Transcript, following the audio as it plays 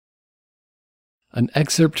An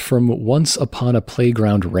excerpt from Once Upon a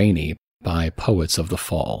Playground Rainy by Poets of the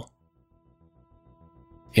Fall.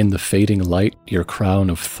 In the fading light, your crown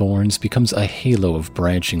of thorns becomes a halo of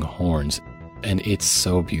branching horns, and it's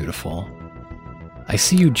so beautiful. I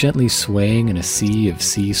see you gently swaying in a sea of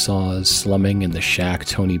seesaws, slumming in the shack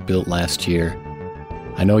Tony built last year.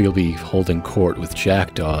 I know you'll be holding court with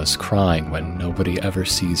jackdaws, crying when nobody ever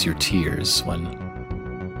sees your tears, when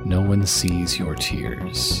no one sees your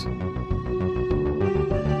tears.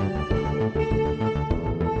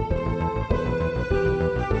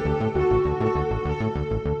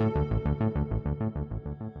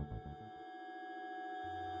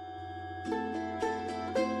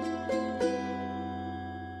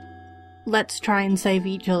 Let's try and save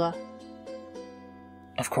each other.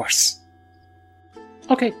 Of course.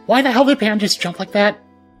 Okay, why the hell did Pan just jump like that?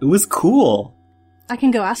 It was cool. I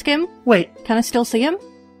can go ask him. Wait. Can I still see him?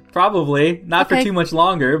 Probably. Not for too much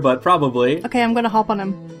longer, but probably. Okay, I'm gonna hop on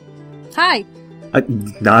him. Hi!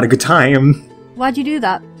 Not a good time. Why'd you do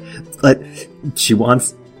that? But she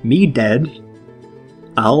wants me dead.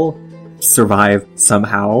 I'll survive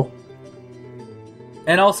somehow.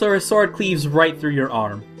 And also her sword cleaves right through your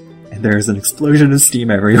arm. And there's an explosion of steam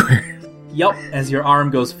everywhere. Yup, as your arm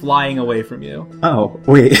goes flying away from you. Oh,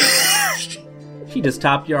 wait. She just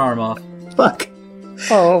topped your arm off. Fuck.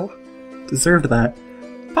 Oh. Deserved that.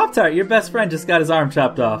 Pop-Tart, your best friend just got his arm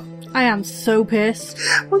chopped off. I am so pissed.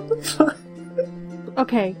 What the fuck?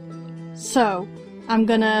 Okay, so I'm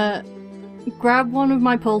gonna grab one of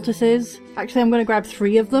my poultices. Actually, I'm gonna grab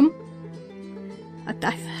 3 of them.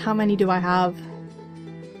 How many do I have?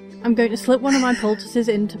 I'm going to slip one of my poultices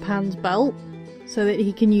into Pan's belt so that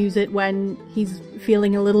he can use it when he's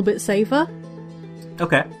feeling a little bit safer.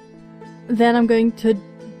 Okay. Then I'm going to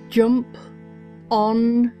jump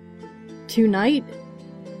on to Night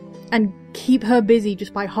and keep her busy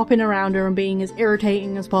just by hopping around her and being as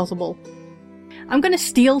irritating as possible. I'm going to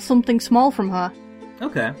steal something small from her.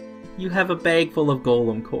 Okay. You have a bag full of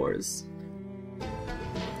golem cores.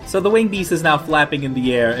 So the wing beast is now flapping in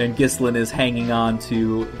the air, and Ghislain is hanging on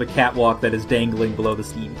to the catwalk that is dangling below the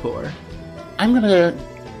steam core. I'm gonna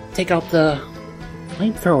take out the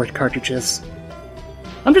flamethrower cartridges.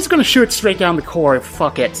 I'm just gonna shoot straight down the core,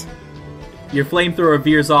 fuck it. Your flamethrower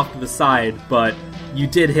veers off to the side, but you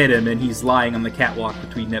did hit him, and he's lying on the catwalk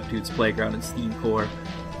between Neptune's playground and steam core,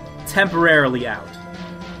 temporarily out.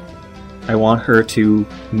 I want her to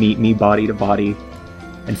meet me body to body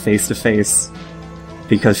and face to face.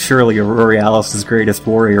 Because surely Aurealis' greatest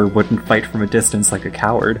warrior wouldn't fight from a distance like a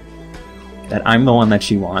coward. That I'm the one that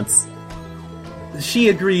she wants. She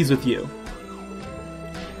agrees with you.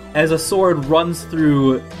 As a sword runs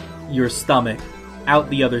through your stomach, out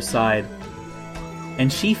the other side,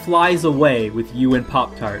 and she flies away with you and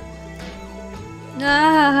Pop-Tart.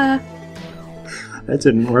 Ah! That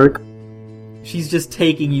didn't work. She's just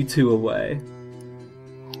taking you 2 away.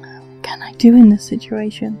 What can I do in this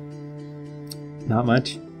situation? Not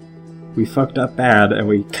much. We fucked up bad, and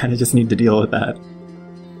we kinda just need to deal with that.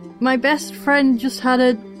 My best friend just had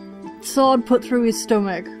a sword put through his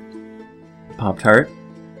stomach. Pop-Tart?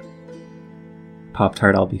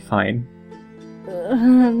 Pop-Tart, I'll be fine.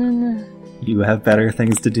 No, You have better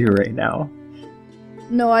things to do right now.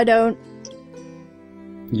 I don't.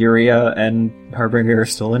 Yuria and Harbinger are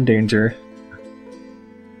still in danger.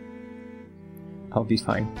 I'll be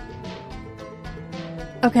fine.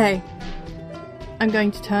 Okay. I'm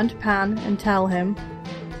going to turn to Pan and tell him,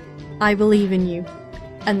 I believe in you,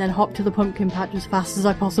 and then hop to the pumpkin patch as fast as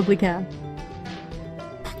I possibly can.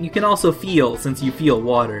 You can also feel, since you feel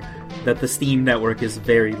water, that the steam network is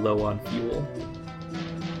very low on fuel.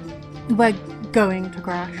 We're going to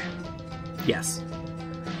crash. Yes.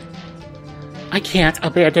 I can't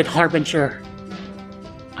abandon Harbinger.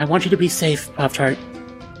 I want you to be safe, Pop-Tart.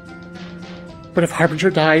 But if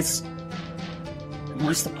Harbinger dies, then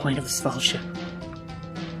what's the point of this fellowship?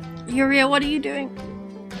 Yuria, what are you doing?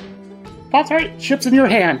 Pop-Tart, ship's in your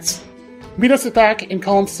hands. Meet us back in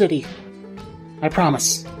Calm City. I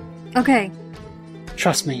promise. Okay,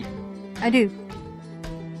 Trust me. I do.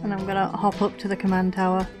 And I'm gonna hop up to the command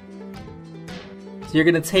tower. So you're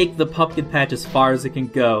gonna take the pumpkin patch as far as it can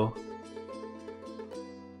go.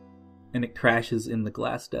 And it crashes in the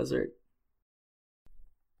glass desert.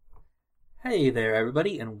 Hey there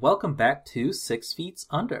everybody, and welcome back to 6 Feet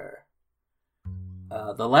Under.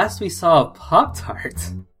 The last we saw of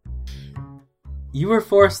Pop-Tart, you were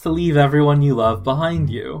forced to leave everyone you love behind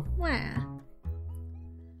you. Wah.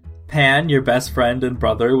 Pan, your best friend and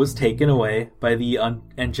brother, was taken away by the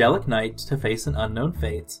angelic knight to face an unknown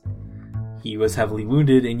fate. He was heavily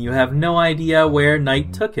wounded, and you have no idea where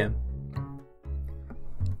Knight took him.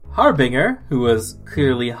 Harbinger, who was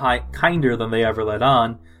clearly kinder than they ever let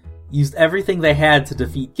on, used everything they had to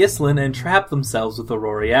defeat Ghislain and trap themselves with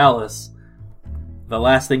Aurorealis. The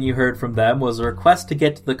last thing you heard from them was a request to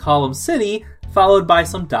get to the Column City, followed by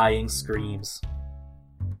some dying screams.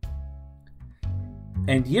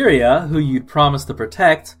 And Yuria, who you'd promised to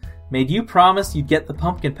protect, made you promise you'd get the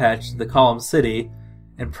pumpkin patch to the Column City,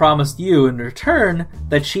 and promised you in return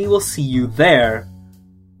that she will see you there,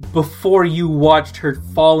 before you watched her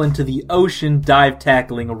fall into the ocean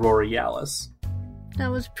dive-tackling Aurorealis. That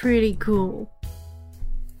was pretty cool.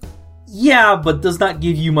 Yeah, but does not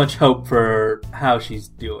give you much hope for how she's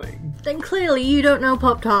doing. Then clearly you don't know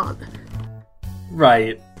Pop-Tart.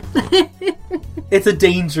 Right. It's a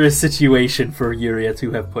dangerous situation for Yuria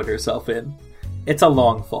to have put herself in. It's a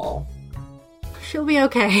long fall. She'll be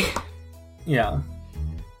okay. Yeah.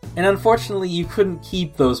 And unfortunately, you couldn't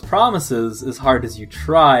keep those promises as hard as you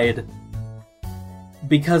tried,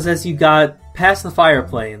 because as you got past the fire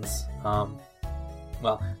planes,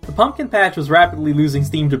 the pumpkin patch was rapidly losing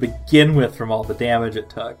steam to begin with from all the damage it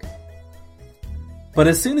took. But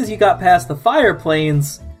as soon as you got past the fire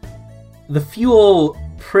planes, the fuel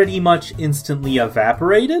pretty much instantly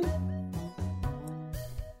evaporated.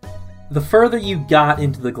 The further you got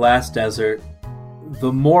into the glass desert,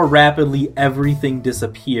 the more rapidly everything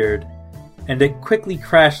disappeared, and it quickly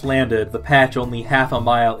crash-landed the patch only half a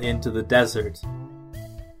mile into the desert.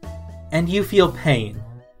 And you feel pain.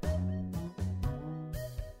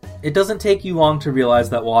 It doesn't take you long to realize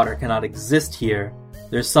that water cannot exist here.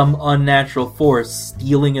 There's some unnatural force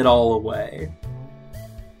stealing it all away.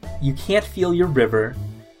 You can't feel your river.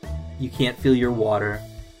 You can't feel your water.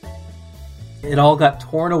 It all got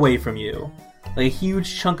torn away from you. Like a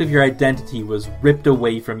huge chunk of your identity was ripped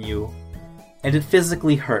away from you. And it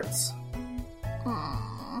physically hurts.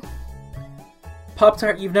 Aww.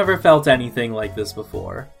 Pop-Tart, you've never felt anything like this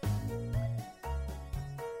before.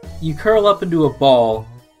 You curl up into a ball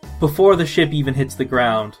before the ship even hits the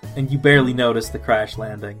ground, and you barely notice the crash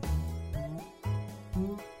landing.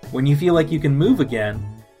 When you feel like you can move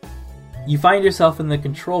again, you find yourself in the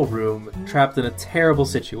control room, trapped in a terrible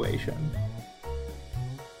situation.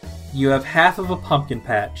 You have half of a pumpkin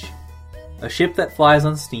patch, a ship that flies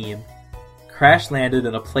on steam, crash-landed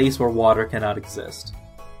in a place where water cannot exist.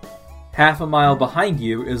 Half a mile behind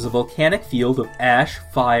you is a volcanic field of ash,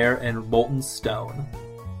 fire, and molten stone.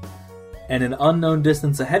 And an unknown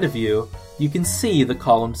distance ahead of you, you can see the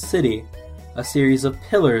Column City, a series of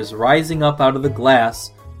pillars rising up out of the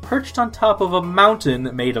glass, perched on top of a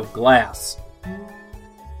mountain made of glass.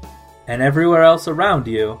 And everywhere else around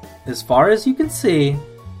you, as far as you can see,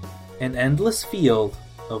 an endless field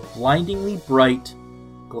of blindingly bright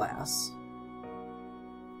glass.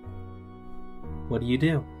 What do you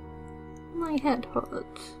do? My head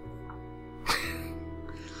hurts.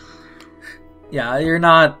 Yeah,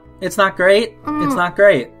 it's not great. It's not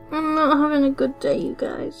great. I'm not having a good day, you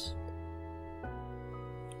guys.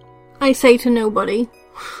 I say to nobody.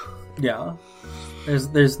 Yeah.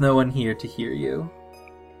 There's no one here to hear you.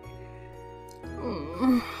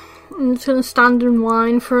 I'm just gonna stand and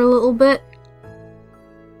whine for a little bit.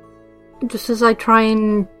 Just as I try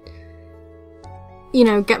and,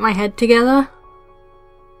 get my head together.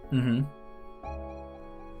 Mm-hmm.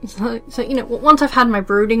 So, once I've had my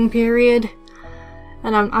brooding period,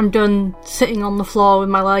 and I'm done sitting on the floor with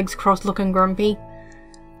my legs crossed looking grumpy,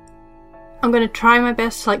 I'm gonna try my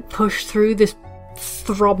best to, push through this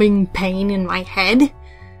throbbing pain in my head.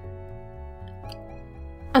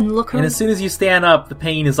 And look around. And as soon as you stand up, the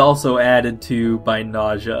pain is also added to by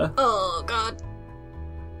nausea. Oh, God.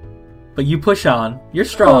 But you push on. You're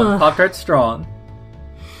strong. Ugh. Pop-Tart's strong.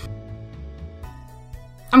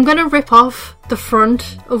 I'm gonna rip off the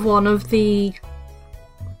front of one of the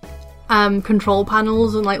control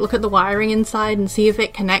panels and look at the wiring inside and see if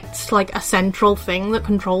it connects to a central thing that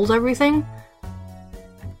controls everything.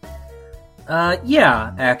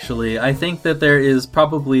 Yeah, actually. I think that there is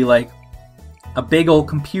probably a big old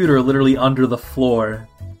computer literally under the floor.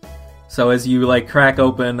 So as you crack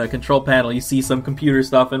open a control panel, you see some computer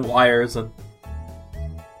stuff and wires, and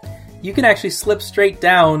you can actually slip straight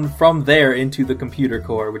down from there into the computer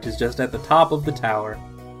core, which is just at the top of the tower.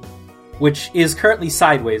 Which is currently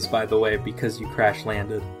sideways, by the way, because you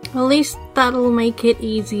crash-landed. At least that'll make it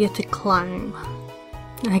easier to climb.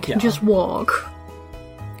 I can just walk.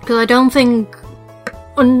 Because I don't think,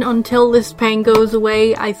 until this pain goes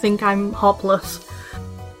away, I think I'm hopless.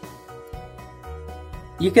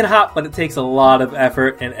 You can hop, but it takes a lot of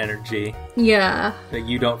effort and energy Yeah. that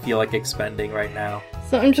you don't feel like expending right now.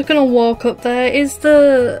 So I'm just gonna walk up there. Is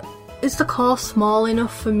the car small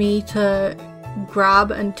enough for me to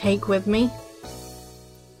grab and take with me?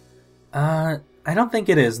 I don't think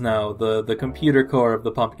it is, no. The computer core of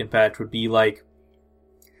the pumpkin patch would be like...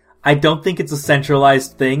 I don't think it's a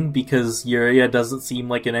centralized thing, because Yuria doesn't seem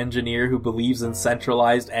like an engineer who believes in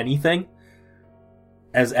centralized anything.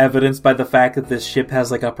 As evidenced by the fact that this ship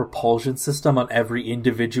has like a propulsion system on every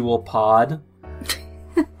individual pod.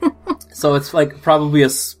 So it's like probably a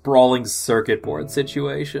sprawling circuit board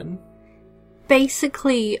situation.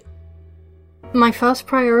 Basically, my first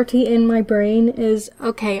priority in my brain is,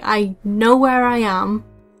 okay, I know where I am.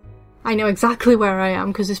 I know exactly where I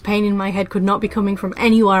am, because this pain in my head could not be coming from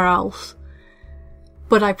anywhere else.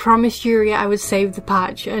 But I promised Yuria I would save the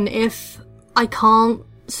patch, and if I can't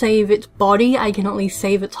save its body, I can at least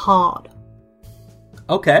save its heart.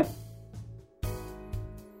 Okay.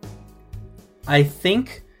 I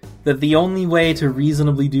think that the only way to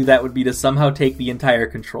reasonably do that would be to somehow take the entire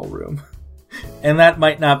control room. And that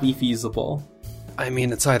might not be feasible. I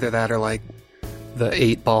mean, it's either that or, like, the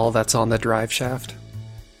 8-ball that's on the drive shaft.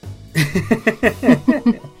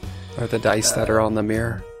 Or the dice that are on the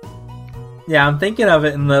mirror. Yeah, I'm thinking of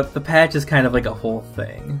it, and the patch is kind of like a whole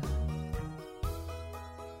thing.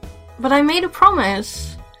 But I made a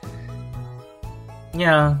promise.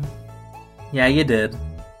 Yeah, you did.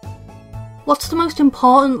 What's the most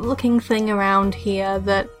important looking thing around here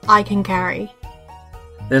that I can carry?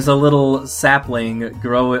 There's a little sapling,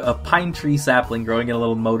 a pine tree sapling growing in a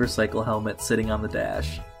little motorcycle helmet sitting on the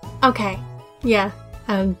dash. Okay, yeah.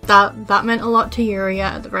 And that meant a lot to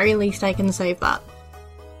Yuria. At the very least, I can save that.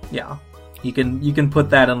 Yeah. You can put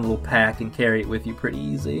that in a little pack and carry it with you pretty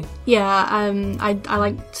easy. Yeah, I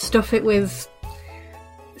like stuff it with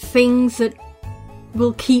things that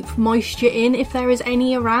will keep moisture in if there is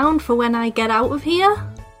any around for when I get out of here.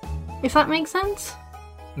 If that makes sense?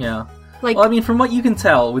 Yeah. Like, well, I mean, from what you can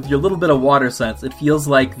tell, with your little bit of water sense, it feels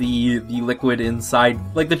like the liquid inside...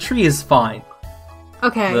 Like, the tree is fine.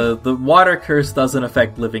 okay. The water curse doesn't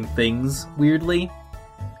affect living things, weirdly.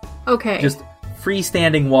 Okay. Just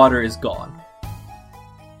freestanding water is gone.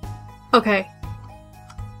 Okay.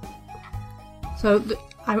 So,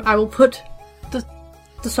 I will put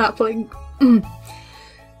the sapling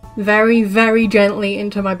very, very gently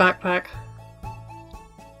into my backpack.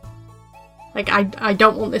 Like, I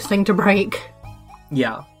don't want this thing to break.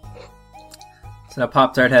 Yeah. So now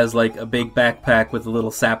Pop-Tart has, like, a big backpack with a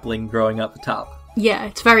little sapling growing up the top. Yeah,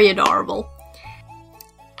 it's very adorable.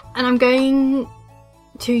 And I'm going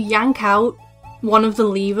to yank out one of the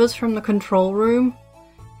levers from the control room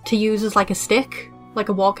to use as, like, a stick. Like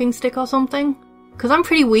a walking stick or something. Because I'm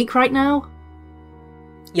pretty weak right now.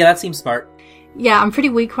 Yeah, that seems smart. Yeah, I'm pretty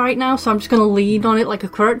weak right now, so I'm just gonna lean on it like a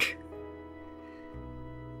crutch.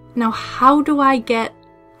 Now, how do I get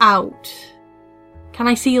out? Can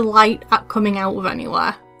I see light coming out of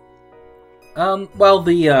anywhere? Well,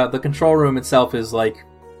 the control room itself is, like,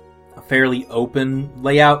 a fairly open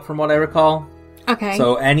layout from what I recall. Okay.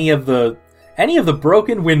 So any of the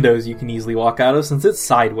broken windows you can easily walk out of since it's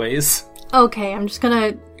sideways. Okay, I'm just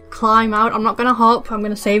gonna climb out. I'm not gonna hop. I'm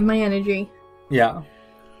gonna save my energy. Yeah.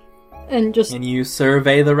 And you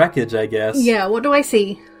survey the wreckage, I guess. Yeah, what do I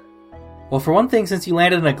see? Well, for one thing, since you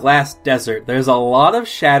landed in a glass desert, there's a lot of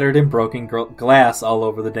shattered and broken glass all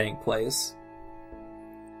over the dang place.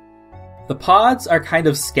 The pods are kind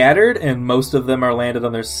of scattered, and most of them are landed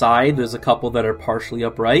on their side. There's a couple that are partially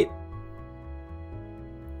upright.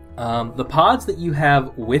 The pods that you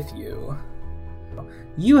have with you...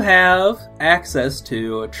 You have access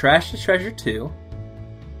to Trash to Treasure 2,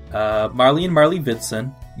 Marley and Marley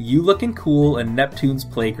Vidson, You Lookin' Cool, and Neptune's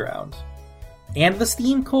Playground. And the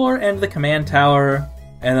Steam Core, and the Command Tower,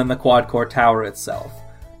 and then the Quad Core Tower itself.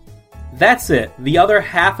 That's it. The other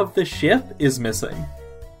half of the ship is missing.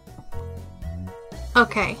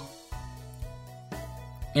 Okay.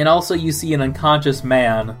 And also you see an unconscious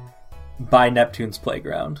man by Neptune's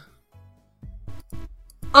Playground.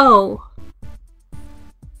 Oh.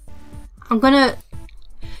 I'm gonna...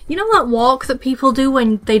 You know that walk that people do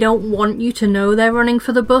when they don't want you to know they're running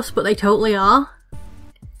for the bus, but they totally are?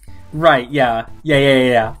 Right, yeah.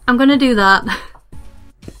 Yeah. I'm gonna do that.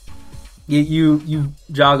 You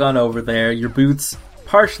jog on over there. Your boots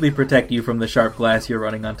partially protect you from the sharp glass you're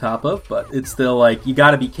running on top of, but it's still like, you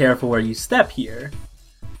gotta be careful where you step here.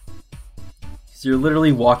 Because you're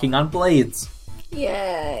literally walking on blades.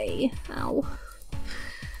 Yay. Ow.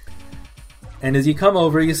 And as you come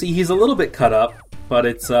over, you see he's a little bit cut up, but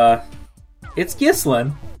it's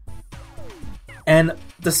Ghislain. And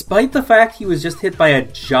despite the fact he was just hit by a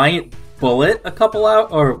giant bullet a couple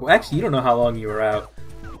out, or actually you don't know how long you were out.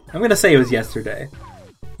 I'm gonna say it was yesterday.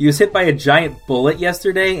 He was hit by a giant bullet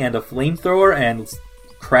yesterday and a flamethrower and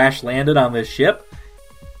crash landed on this ship.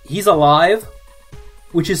 He's alive,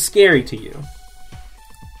 which is scary to you.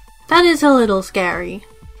 That is a little scary.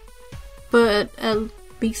 But at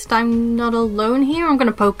least I'm not alone here. I'm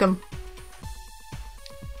gonna poke him.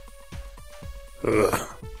 Ugh.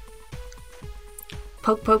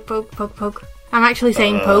 Poke, poke, poke, poke, poke. I'm actually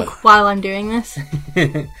saying poke while I'm doing this.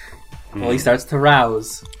 Well, he starts to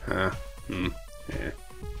rouse. Huh?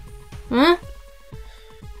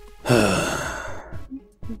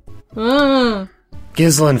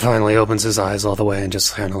 Gislin finally opens his eyes all the way and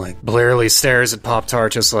just kind of like blearily stares at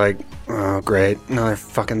Pop-Tart, just like, oh great, another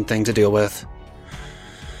fucking thing to deal with.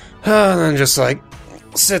 And then just like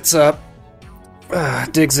sits up,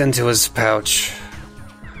 digs into his pouch,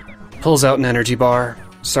 pulls out an energy bar,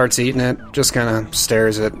 starts eating it, just kind of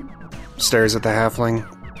stares at the halfling.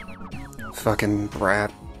 Fucking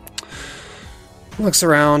brat. Looks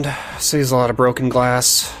around, sees a lot of broken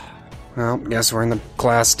glass. Well, guess we're in the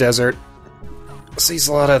glass desert. Sees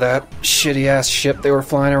a lot of that shitty ass ship they were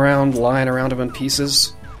flying around, lying around him in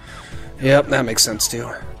pieces. Yep, that makes sense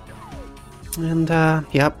too. And,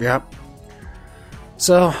 yep.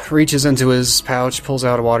 So, reaches into his pouch, pulls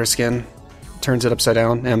out a water skin, turns it upside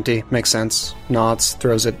down, empty, makes sense. Nods,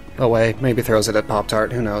 throws it away, maybe throws it at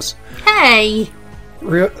Pop-Tart, who knows. Hey!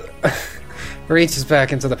 Reaches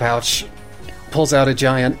back into the pouch, pulls out a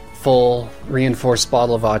giant, full, reinforced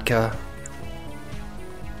bottle of vodka.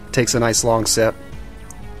 Takes a nice long sip.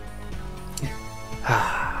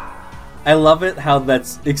 I love it how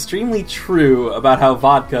that's extremely true about how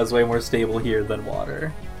vodka is way more stable here than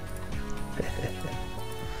water.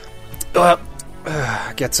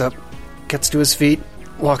 Gets up, gets to his feet,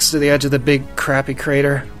 walks to the edge of the big, crappy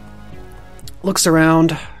crater, looks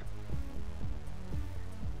around.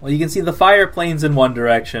 Well, you can see the fire plains in one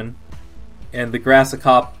direction, and the grass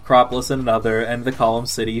acropolis in another, and the column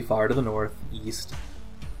city far to the northeast.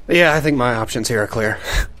 Yeah, I think my options here are clear.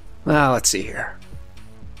 Well, let's see here.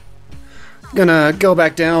 Gonna go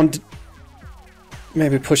back down,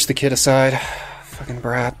 maybe push the kid aside. Fucking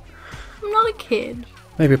brat. I'm not a kid.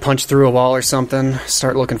 Maybe punch through a wall or something,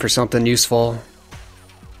 start looking for something useful.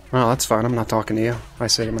 Well, that's fine, I'm not talking to you. I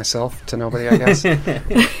say to myself, to nobody, I guess.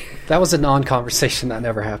 That was a non-conversation that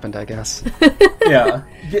never happened, I guess. Yeah.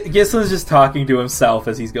 Gislin's just talking to himself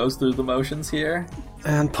as he goes through the motions here.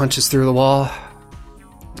 And punches through the wall.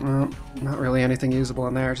 Well, not really anything usable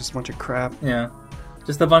in there, just a bunch of crap. Yeah.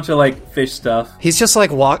 Just a bunch of, like, fish stuff. He's just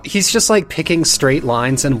like picking straight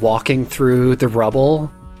lines and walking through the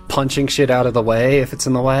rubble, punching shit out of the way if it's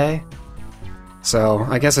in the way. So,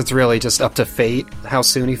 I guess it's really just up to fate how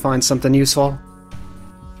soon he finds something useful.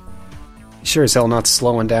 Sure as hell not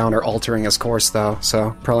slowing down or altering his course, though,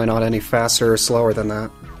 so probably not any faster or slower than that.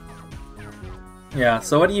 Yeah,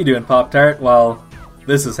 so what are you doing, Pop-Tart, while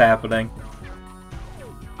this is happening?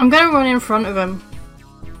 I'm gonna run in front of him.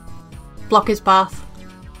 Block his path.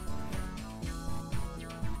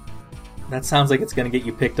 That sounds like it's gonna get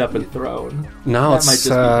you picked up and thrown. No, That might just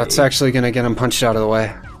be me. it's actually gonna get him punched out of the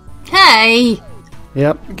way. Hey!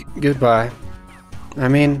 Yep, goodbye. I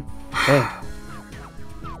mean, hey.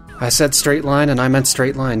 I said straight line and I meant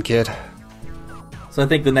straight line, kid. So I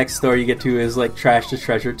think the next store you get to is, like, Trash to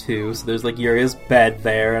Treasure 2. So there's, like, Yuria's bed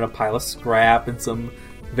there and a pile of scrap and some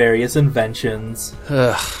various inventions.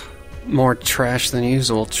 Ugh. More trash than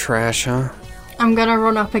usual trash, huh? I'm gonna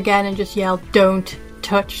run up again and just yell, "Don't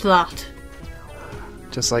touch that."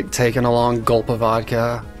 Just like taking a long gulp of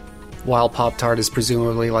vodka while Pop-Tart is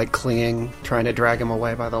presumably like clinging, trying to drag him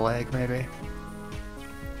away by the leg, maybe.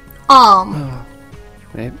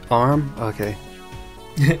 Maybe arm? Okay.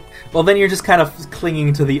 Well, then you're just kind of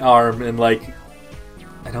clinging to the arm and, like,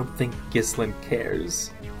 I don't think Gislin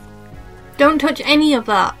cares. Don't touch any of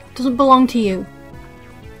that. It doesn't belong to you.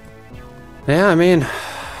 Yeah, I mean,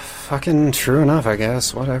 fucking true enough, I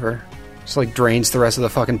guess. Whatever. Just like drains the rest of the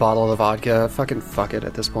fucking bottle of the vodka. Fucking fuck it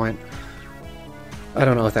at this point. I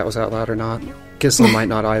don't know if that was out loud or not. Gislin might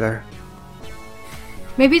not either.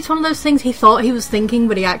 Maybe it's one of those things he thought he was thinking,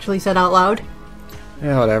 but he actually said out loud.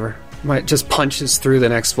 Yeah, whatever. Might just punches through the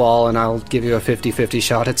next wall and I'll give you a 50-50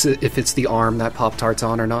 shot if it's the arm that Pop-Tart's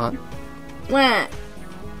on or not. Wah.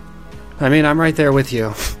 I mean, I'm right there with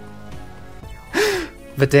you.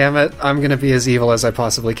 But damn it, I'm gonna be as evil as I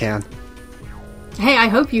possibly can. Hey, I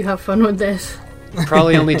hope you have fun with this.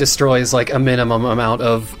 Probably only destroys like a minimum amount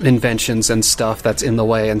of inventions and stuff that's in the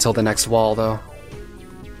way until the next wall, though.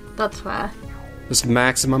 That's fair. Just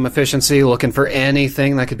maximum efficiency, looking for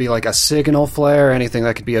anything that could be like a signal flare, anything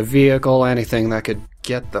that could be a vehicle, anything that could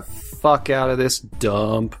get the fuck out of this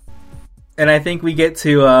dump. And I think we get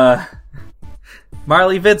to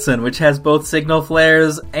Marley Vidson, which has both signal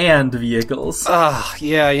flares and vehicles.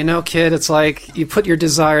 Yeah, you know, kid, it's like you put your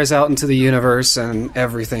desires out into the universe and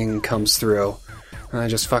everything comes through. And I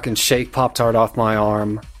just fucking shake Pop-Tart off my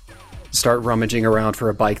arm, start rummaging around for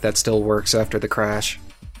a bike that still works after the crash.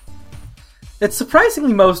 It's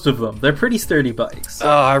surprisingly most of them. They're pretty sturdy bikes. Oh,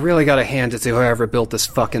 I really gotta hand it to whoever built this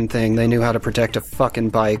fucking thing. They knew how to protect a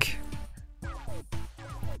fucking bike.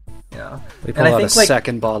 Yeah. We pull out a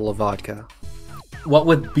second bottle of vodka. What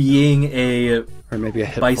with being a Or maybe a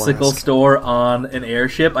hip bicycle flask. store on an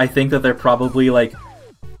airship, I think that they're probably like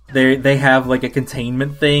they have like a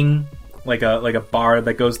containment thing, like a bar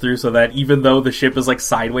that goes through, so that even though the ship is like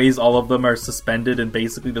sideways, all of them are suspended in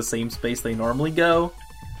basically the same space they normally go.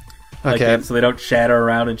 Okay. So they don't shatter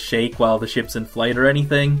around and shake while the ship's in flight or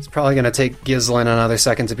anything. It's probably gonna take Ghislain another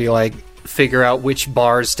second to be like, figure out which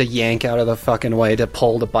bars to yank out of the fucking way to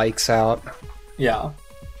pull the bikes out. Yeah.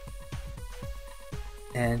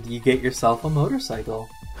 And you get yourself a motorcycle.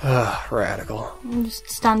 Radical. I'm just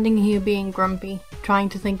standing here being grumpy, trying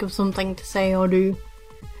to think of something to say or do.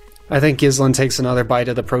 I think Ghislain takes another bite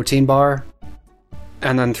of the protein bar,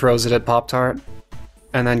 and then throws it at Pop-Tart,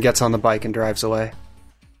 and then gets on the bike and drives away.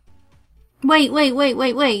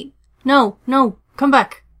 Wait. No, come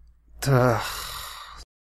back.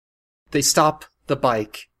 They stop the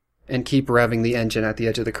bike and keep revving the engine at the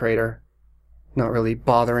edge of the crater. Not really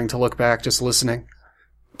bothering to look back, just listening.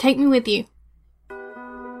 Take me with you.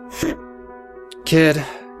 Kid,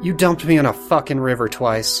 you dumped me in a fucking river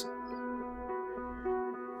twice.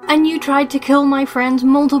 And you tried to kill my friends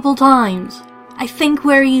multiple times. I think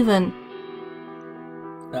we're even.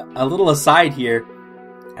 A little aside here,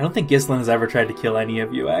 I don't think Ghislain has ever tried to kill any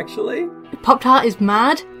of you, actually. Pop-Tart is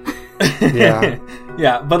mad? Yeah.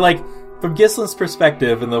 Yeah, but like, from Ghislain's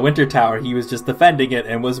perspective in the Winter Tower, he was just defending it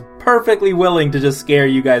and was perfectly willing to just scare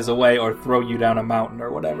you guys away or throw you down a mountain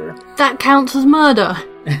or whatever. That counts as murder.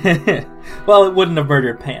 Well, it wouldn't have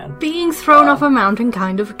murdered Pan. Being thrown off a mountain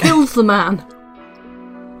kind of kills the man.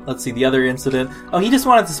 Let's see, the other incident. Oh, he just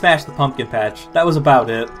wanted to smash the pumpkin patch. That was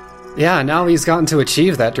about it. Yeah, now he's gotten to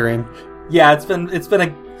achieve that dream. Yeah, it's been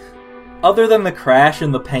a... Other than the crash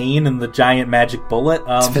and the pain and the giant magic bullet,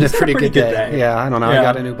 It's been a pretty good day. Yeah, I don't know, I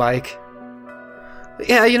got a new bike.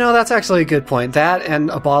 Yeah, you know, that's actually a good point. That and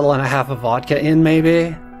a bottle and a half of vodka in,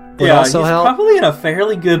 maybe, would also he's help. probably in a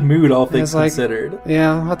fairly good mood, all things It's like, considered.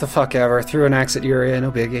 Yeah, what the fuck ever. Threw an axe at Yuria,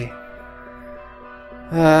 no biggie.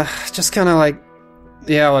 Just kind of like,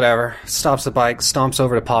 yeah, whatever. Stops the bike, stomps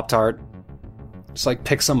over to Pop-Tart. Just like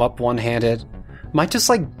picks him up one-handed. Might just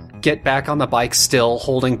like get back on the bike still,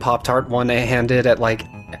 holding Pop-Tart one-handed at like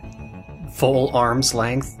full arm's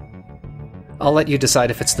length. I'll let you decide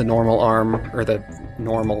if it's the normal arm or the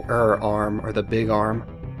normal-er arm or the big arm.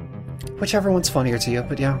 Whichever one's funnier to you,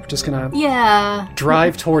 but yeah, we're just gonna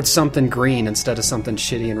drive towards something green instead of something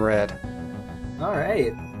shitty and red.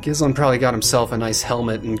 Alright. Ghislain probably got himself a nice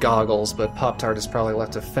helmet and goggles, but Pop-Tart is probably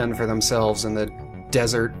left to fend for themselves in the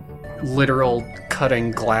desert, literal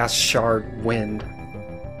cutting glass shard wind.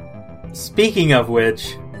 Speaking of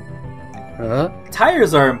which,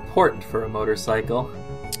 tires are important for a motorcycle.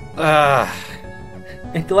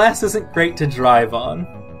 And glass isn't great to drive on.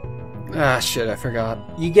 Shit, I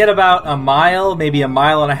forgot. You get about a mile, maybe a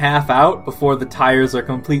mile and a half out before the tires are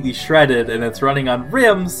completely shredded and it's running on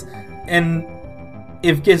rims, and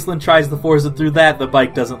if Ghislain tries to force it through that, the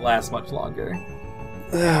bike doesn't last much longer.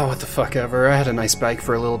 What the fuck ever. I had a nice bike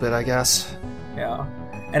for a little bit, I guess. Yeah.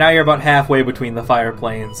 And now you're about halfway between the Fire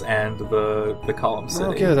Plains and the Column City.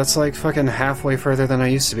 Oh, good. That's like fucking halfway further than I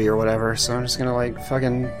used to be or whatever, so I'm just gonna like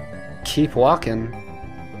fucking keep walking.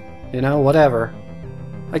 You know, whatever.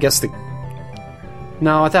 I guess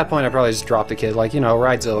No, at that point I probably just dropped the kid, like, you know,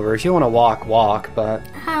 ride's over. If you want to walk, but...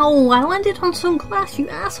 Ow, I landed on some glass, you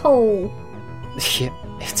asshole. Yeah,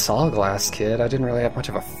 it's all glass, kid. I didn't really have much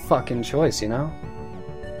of a fucking choice, you know?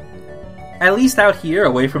 At least out here,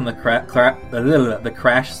 away from the the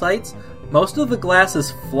crash sites, most of the glass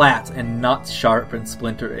is flat and not sharp and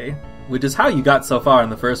splintery, which is how you got so far in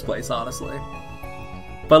the first place, honestly.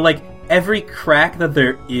 But, like, every crack that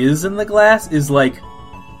there is in the glass is, like,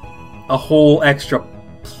 a whole extra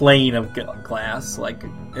plane of glass. Like,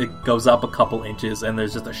 it goes up a couple inches and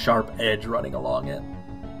there's just a sharp edge running along it.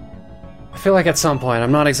 I feel like at some point,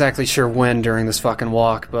 I'm not exactly sure when during this fucking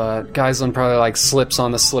walk, but Ghislain probably, like, slips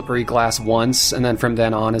on the slippery glass once, and then from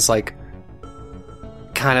then on is, like,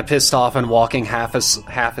 kind of pissed off and walking half as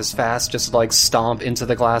fast, just, like, stomp into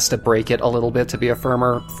the glass to break it a little bit to be a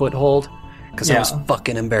firmer foothold. Because that was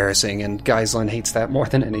fucking embarrassing, and Ghislain hates that more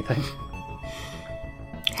than anything.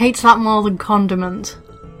 Hates that more than condiments.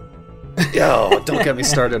 Yo, don't get me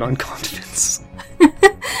started on condiments.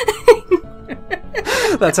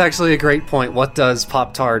 That's actually a great point. What does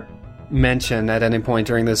Pop-Tart mention at any point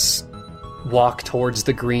during this walk towards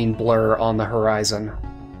the green blur on the horizon?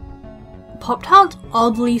 Pop-Tart's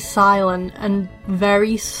oddly silent and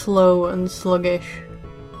very slow and sluggish.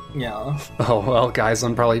 Yeah. Oh, well,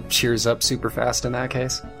 Geislin probably cheers up super fast in that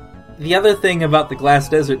case. The other thing about the Glass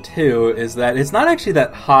Desert, too, is that it's not actually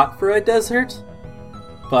that hot for a desert,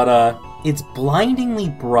 but it's blindingly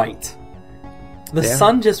bright. The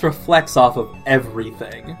sun just reflects off of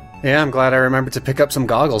everything. Yeah, I'm glad I remembered to pick up some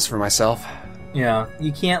goggles for myself. Yeah,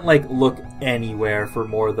 you can't, look anywhere for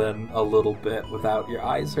more than a little bit without your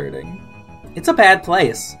eyes hurting. It's a bad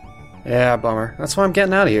place. Yeah, bummer. That's why I'm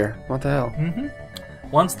getting out of here. What the hell?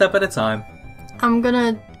 Mm-hmm. One step at a time. I'm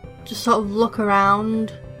gonna just sort of look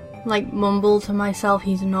around, mumble to myself,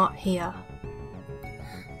 he's not here.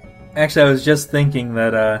 Actually, I was just thinking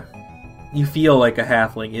that, you feel like a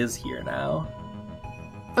halfling is here now.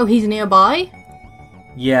 Oh, he's nearby?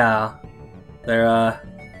 Yeah. They're,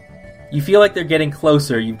 you feel like they're getting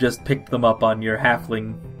closer. You've just picked them up on your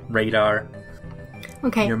halfling radar.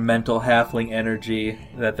 Okay. Your mental halfling energy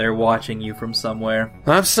that they're watching you from somewhere.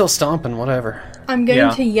 I'm still stomping, whatever. I'm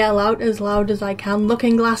going to yell out as loud as I can.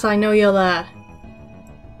 Looking Glass, I know you're there.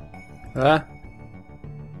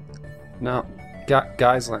 No.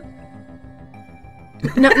 Geislin.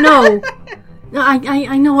 No. No,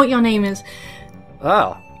 I know what your name is.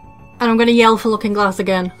 Oh. And I'm gonna yell for Looking Glass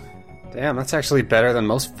again. Damn, that's actually better than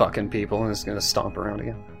most fucking people, and it's gonna stomp around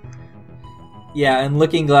again. Yeah, and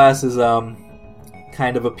Looking Glass is,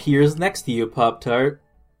 kind of appears next to you, Pop-Tart.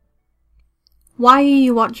 Why are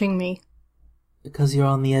you watching me? Because you're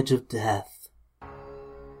on the edge of death.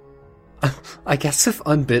 I guess if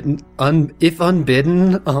unbidden,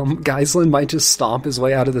 Geislin might just stomp his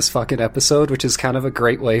way out of this fucking episode, which is kind of a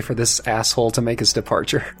great way for this asshole to make his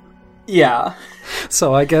departure. Yeah.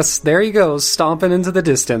 So I guess there he goes, stomping into the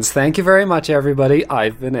distance. Thank you very much, everybody.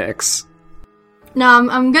 I've been Ix. No,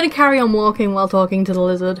 I'm gonna carry on walking while talking to the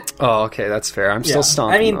lizard. Oh, okay, that's fair. I'm still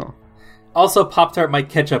stomping, though. Also, Pop-Tart might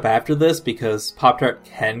catch up after this, because Pop-Tart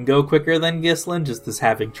can go quicker than Ghislain, just is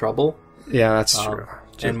having trouble. Yeah, that's true.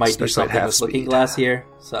 And might do something with Looking Glass here,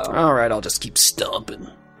 so... Alright, I'll just keep stomping.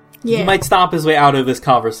 Yeah. He might stomp his way out of this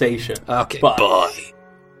conversation. Okay, but bye.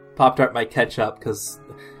 Pop-Tart might catch up, because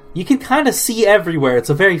you can kind of see everywhere.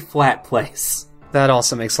 It's a very flat place. That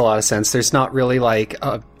also makes a lot of sense. There's not really,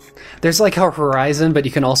 there's, a horizon, but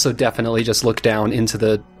you can also definitely just look down into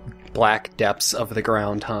the black depths of the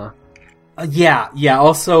ground, huh? Yeah.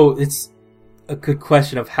 Also, it's a good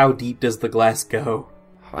question of how deep does the glass go?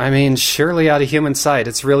 I mean, surely out of human sight.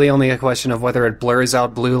 It's really only a question of whether it blurs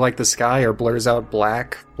out blue like the sky or blurs out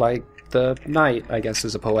black like the night, I guess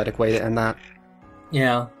is a poetic way to end that.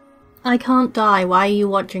 Yeah. I can't die. Why are you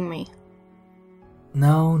watching me?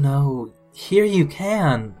 No. Here you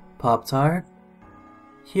can, Pop-Tart.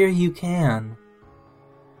 Here you can.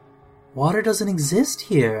 Water doesn't exist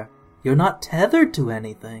here. You're not tethered to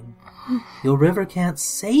anything. Your river can't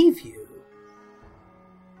save you.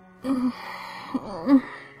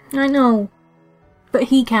 I know. But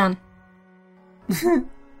he can.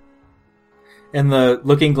 And the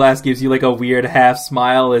Looking Glass gives you a weird half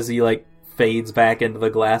smile as he fades back into the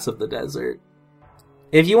glass of the desert.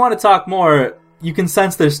 If you want to talk more, you can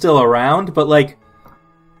sense they're still around, but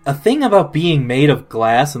a thing about being made of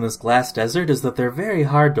glass in this glass desert is that they're very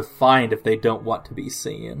hard to find if they don't want to be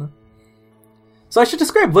seen. So I should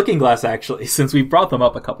describe Looking Glass, actually, since we brought them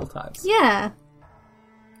up a couple times. Yeah.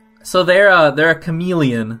 So they're a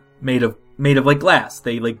chameleon made of glass.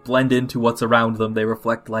 They blend into what's around them. They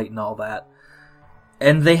reflect light and all that.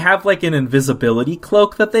 And they have an invisibility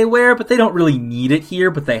cloak that they wear, but they don't really need it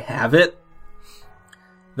here, but they have it.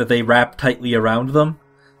 That they wrap tightly around them.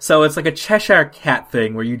 So it's like a Cheshire Cat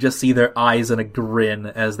thing where you just see their eyes and a grin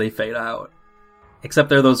as they fade out. Except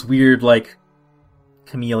they're those weird,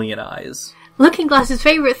 chameleon eyes. Looking Glass's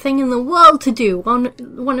favourite thing in the world to do,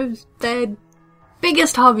 one of their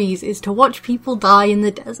biggest hobbies, is to watch people die in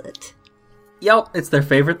the desert. Yep, it's their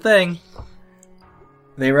favorite thing.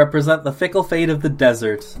 They represent the fickle fate of the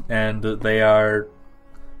desert, and they are...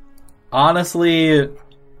 honestly,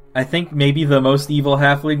 I think maybe the most evil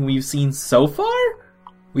halfling we've seen so far?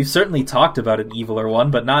 We've certainly talked about an eviler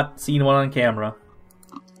one, but not seen one on camera.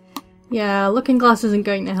 Yeah, Looking Glass isn't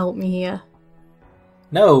going to help me here.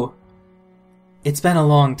 No. It's been a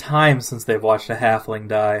long time since they've watched a halfling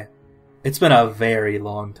die. It's been a very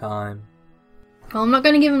long time. Well, I'm not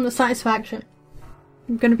going to give him the satisfaction.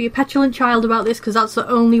 I'm going to be a petulant child about this, because that's the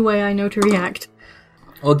only way I know to react.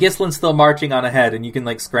 Well, Ghislain's still marching on ahead, and you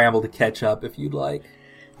can, scramble to catch up if you'd like.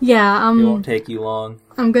 Yeah, It won't take you long.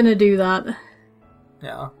 I'm going to do that.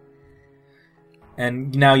 Yeah.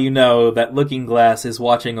 And now you know that Looking Glass is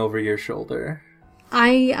watching over your shoulder.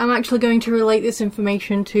 I am actually going to relate this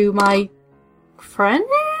information to my friend?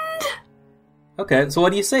 Okay, so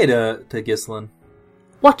what do you say to Ghislain?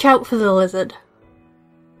 Watch out for the lizard.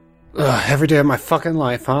 Ugh, every day of my fucking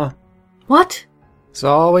life, huh? What? It's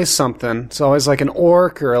always something. It's always like an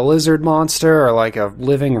orc or a lizard monster or like a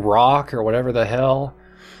living rock or whatever the hell.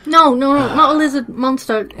 No, not a lizard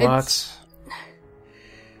monster.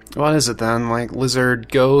 What is it then? Like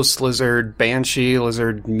lizard ghost, lizard banshee,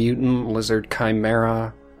 lizard mutant, lizard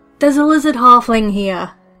chimera? There's a lizard halfling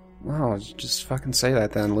here. Well, just fucking say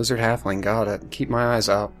that then. Lizard halfling, got it. Keep my eyes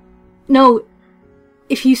out. No,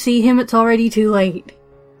 if you see him, it's already too late.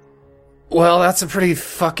 Well, that's a pretty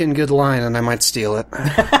fucking good line, and I might steal it.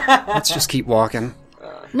 Let's just keep walking.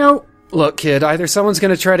 No. Look, kid, either someone's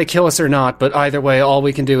gonna try to kill us or not, but either way, all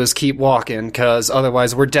we can do is keep walking, cause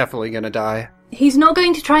otherwise we're definitely gonna die. He's not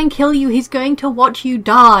going to try and kill you, he's going to watch you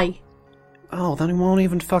die. Oh, then he won't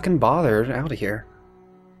even fucking bother. Out of here.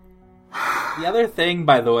 The other thing,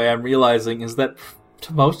 by the way, I'm realizing is that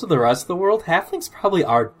to most of the rest of the world, halflings probably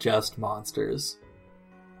are just monsters.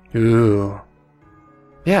 Ooh.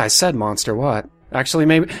 Yeah, I said monster, what?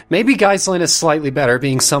 Actually, maybe Ghislain is slightly better,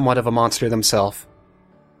 being somewhat of a monster themselves.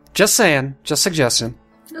 Just saying. Just suggesting.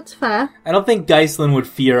 That's fair. I don't think Ghislain would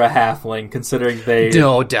fear a halfling, considering they...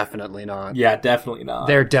 No, definitely not. Yeah, definitely not.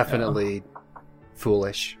 They're definitely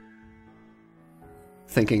foolish.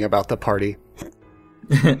 Thinking about the party.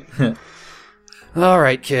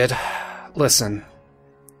 Alright, kid. Listen.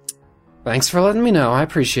 Thanks for letting me know, I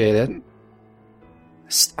appreciate it.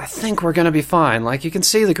 I think we're gonna be fine. Like, you can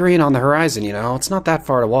see the green on the horizon, you know? It's not that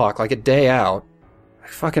far to walk, like a day out.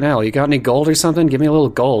 Fucking hell, you got any gold or something? Give me a little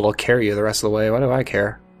gold, I'll carry you the rest of the way. Why do I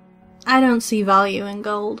care? I don't see value in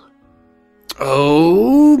gold.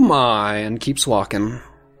 Oh my, and keeps walking.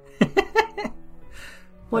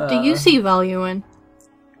 What do you see value in?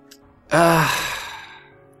 I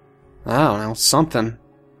don't know, something.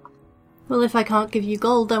 Well, if I can't give you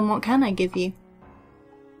gold, then what can I give you?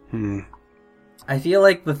 I feel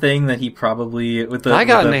like the thing that he probably... I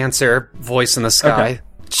got an answer, voice in the sky. Okay.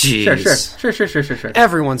 Jeez. Sure.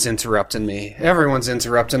 Everyone's interrupting me. Everyone's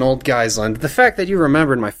interrupting old Ghislain. The fact that you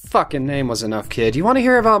remembered my fucking name was enough, kid. You want to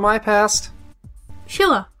hear about my past?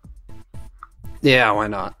 Sure. Yeah, why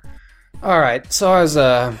not? Alright, so I was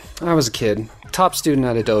a kid. Top student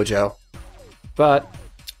at a dojo. But,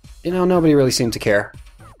 you know, nobody really seemed to care.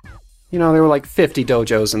 You know, there were like 50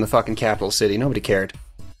 dojos in the fucking capital city. Nobody cared.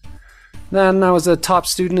 Then I was a top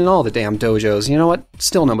student in all the damn dojos. You know what?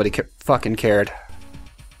 Still nobody fucking cared.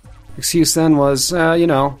 Excuse then was,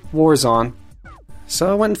 war's on. So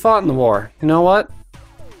I went and fought in the war. You know what?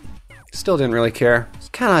 Still didn't really care. There's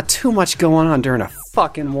kinda too much going on during a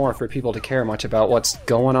fucking war for people to care much about what's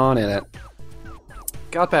going on in it.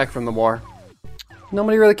 Got back from the war.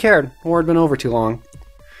 Nobody really cared. The war had been over too long.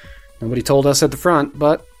 Nobody told us at the front,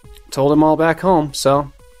 but told them all back home, so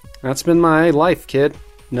that's been my life, kid.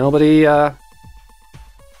 Nobody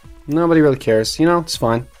really cares. You know, it's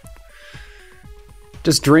fine.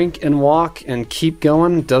 Just drink and walk and keep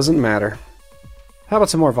going, doesn't matter. How about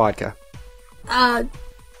some more vodka? Don't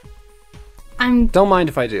mind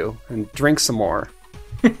if I do, and drink some more.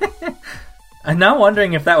 I'm now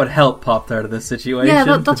wondering if that would help Pop-Tart in this situation. Yeah,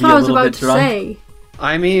 that's what I was about to say.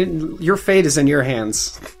 I mean, your fate is in your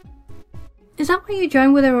hands. Is that why you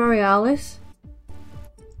joined with Aurealis?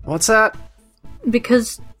 What's that?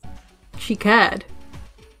 Because she cared.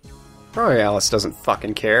 Probably Alice doesn't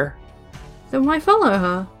fucking care. Then why follow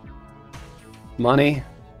her? Money,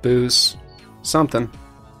 booze, something.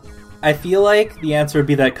 I feel like the answer would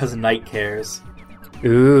be that because Knight cares.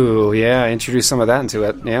 Ooh, yeah, introduce some of that into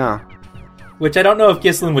it, yeah. Which I don't know if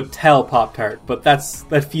Ghislain would tell Pop-Tart, but that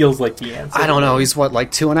feels like the answer. I don't know, he's what,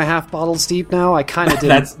 like 2.5 bottles deep now? I kinda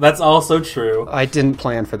didn't... That's also true. I didn't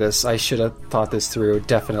plan for this. I should have thought this through.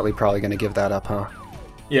 Definitely probably gonna give that up, huh?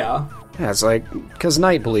 Yeah. Yeah, it's like, because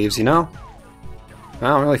Knight believes, you know? I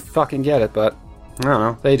don't really fucking get it, but I don't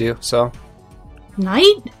know, they do, so...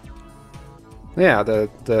 Knight? Yeah,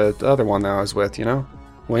 the other one that I was with, you know?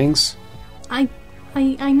 Wings? I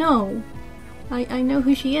know. I know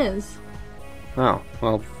who she is. Oh,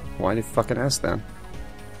 well, why did you fucking ask then?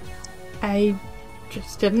 I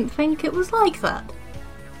just didn't think it was like that.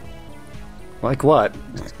 Like what?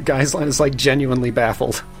 Ghislain is like genuinely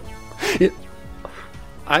baffled.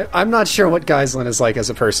 I'm not sure what Ghislain is like as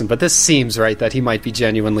a person, but this seems right that he might be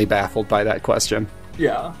genuinely baffled by that question.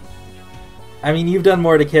 Yeah. I mean, you've done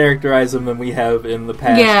more to characterize him than we have in the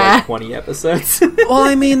past, Yeah. like, 20 episodes. Well,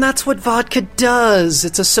 I mean, that's what vodka does.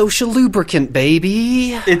 It's a social lubricant,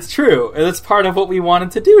 baby. It's true. And it's part of what we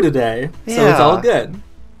wanted to do today. So it's Yeah. all good.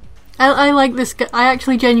 I like this guy. I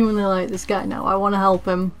actually genuinely like this guy now. I want to help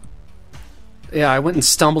him. Yeah, I went and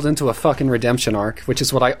stumbled into a fucking redemption arc, which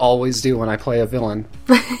is what I always do when I play a villain.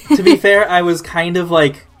 To be fair, I was kind of,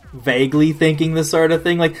 like, vaguely thinking this sort of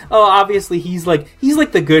thing. Like, oh, obviously he's like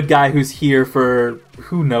the good guy who's here for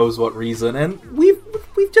who knows what reason. And we've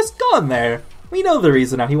just gone there. We know the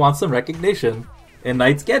reason now. He wants some recognition. And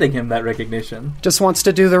Knight's getting him that recognition. Just wants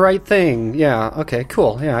to do the right thing. Yeah, okay,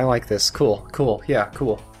 cool. Yeah, I like this. Cool. Yeah,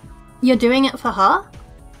 cool. You're doing it for her?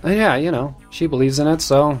 Yeah, you know, she believes in it,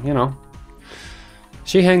 so, you know.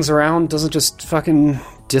 She hangs around, doesn't just fucking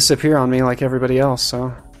disappear on me like everybody else,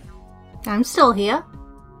 so. I'm still here.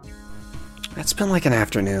 It's been like an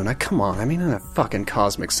afternoon. Come on, I mean, in a fucking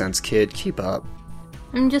cosmic sense, kid. Keep up.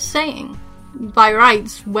 I'm just saying. By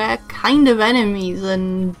rights, we're kind of enemies,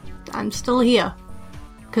 and I'm still here.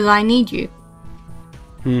 Because I need you.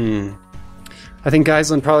 I think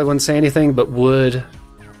Geislin probably wouldn't say anything, but would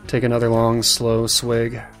take another long, slow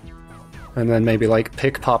swig. And then maybe, like,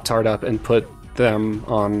 pick Pop-Tart up and put them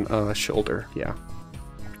on a shoulder, yeah.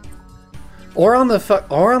 Or on the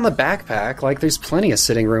backpack, like, there's plenty of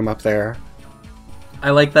sitting room up there. I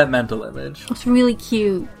like that mental image. It's really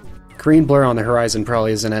cute. Green blur on the horizon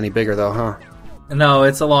probably isn't any bigger, though, huh? No,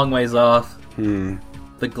 it's a long ways off.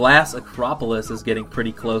 The glass Acropolis is getting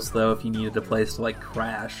pretty close, though, if you needed a place to, like,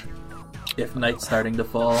 crash. If night's starting to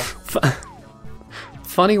fall.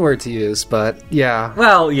 Funny word to use, but yeah.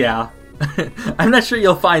 Well, yeah. I'm not sure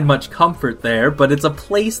you'll find much comfort there, but it's a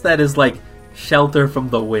place that is, like, shelter from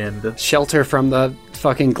the wind. Shelter from the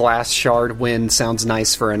fucking glass shard wind sounds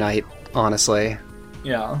nice for a night, honestly.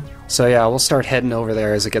 Yeah. So yeah, we'll start heading over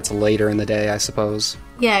there as it gets later in the day, I suppose.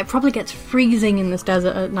 Yeah, it probably gets freezing in this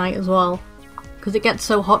desert at night as well. Because it gets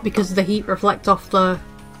so hot because the heat reflects off the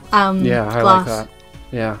Yeah, I glass. like that.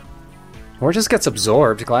 Yeah. Or it just gets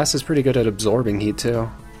absorbed. Glass is pretty good at absorbing heat, too.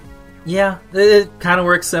 Yeah, it kind of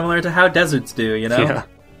works similar to how deserts do, you know? Yeah.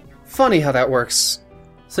 Funny how that works.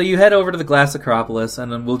 So you head over to the Glass Acropolis,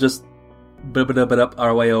 and then we'll just up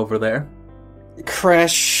our way over there.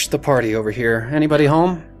 Crash the party over here. Anybody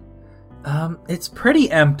home? It's pretty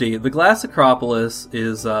empty. The Glass Acropolis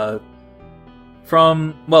is,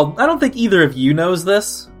 from... Well, I don't think either of you knows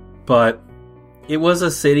this, but it was a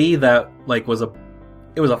city that, like, it was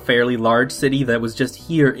a fairly large city that was just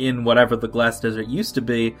here in whatever the Glass Desert used to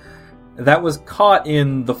be, that was caught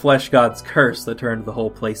in the Flesh God's curse that turned the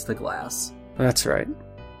whole place to glass. That's right.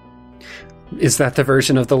 Is that the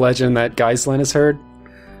version of the legend that Geislin has heard?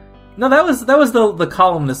 No, that was the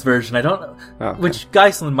columnist version. I don't know, Okay. which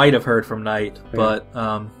Geislin might have heard from Knight, but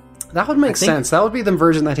That would make I think- sense. That would be the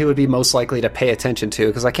version that he would be most likely to pay attention to,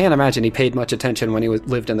 because I can't imagine he paid much attention when he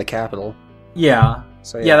lived in the capital. yeah,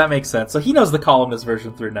 So, yeah, that makes sense. So he knows the columnist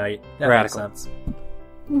version through Knight. That Radical. makes sense.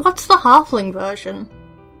 What's the halfling version?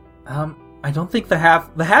 I don't think the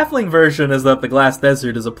halfling version is that the Glass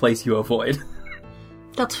Desert is a place you avoid.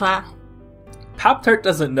 That's fair. Pop-Tart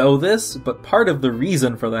doesn't know this, but part of the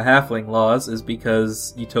reason for the halfling laws is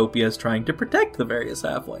because Utopia is trying to protect the various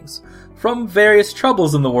halflings from various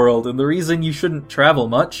troubles in the world, and the reason you shouldn't travel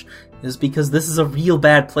much is because this is a real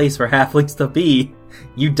bad place for halflings to be.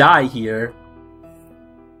 You die here.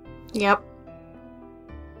 Yep.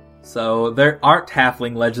 So there aren't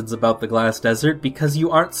halfling legends about the Glass Desert because you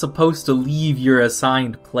aren't supposed to leave your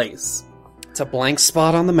assigned place. It's a blank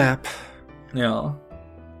spot on the map. You know,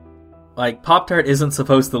 like, Pop-Tart isn't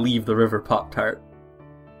supposed to leave the river Pop-Tart.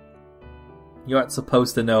 You aren't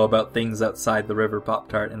supposed to know about things outside the river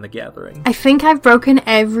Pop-Tart in the Gathering. I think I've broken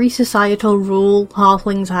every societal rule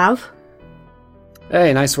halflings have.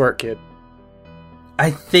 Hey, nice work, kid.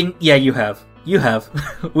 I think, yeah, you have. You have.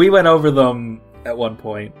 We went over them at one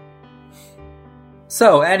point.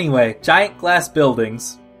 So, anyway, giant glass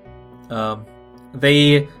buildings. They're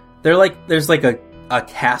like, there's like a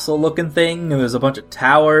castle-looking thing, and there's a bunch of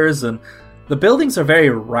towers, and the buildings are very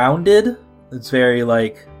rounded. It's very,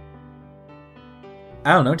 like,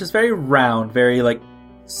 I don't know, just very round, very, like,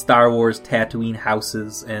 Star Wars Tatooine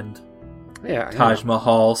houses and Yeah. Taj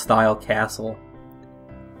Mahal-style castle.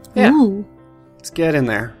 Yeah. Ooh. Let's get in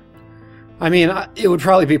there. I mean, it would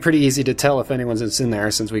probably be pretty easy to tell if anyone's in there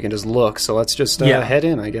since we can just look, so let's just head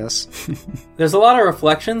in, I guess. There's a lot of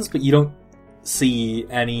reflections, but you don't see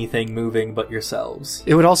anything moving but yourselves.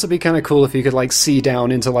 It would also be kind of cool if you could, like, see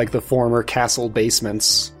down into, like, the former castle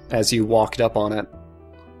basements as you walked up on it.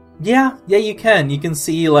 Yeah, you can. You can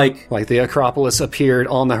see, like... Like the Acropolis appeared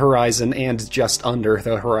on the horizon and just under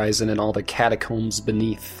the horizon and all the catacombs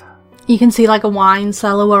beneath. You can see like a wine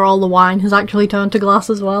cellar where all the wine has actually turned to glass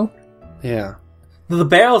as well. Yeah. The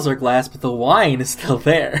barrels are glass, but the wine is still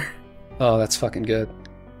there. Oh, that's fucking good.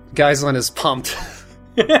 Geislin is pumped.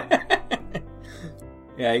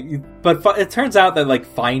 Yeah, but it turns out that, like,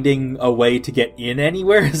 finding a way to get in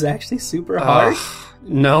anywhere is actually super hard.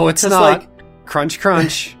 No, it's Just not. like- Crunch,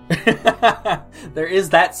 crunch. There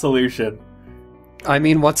is that solution. I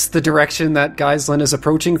mean, what's the direction that Geislin is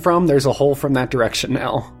approaching from? There's a hole from that direction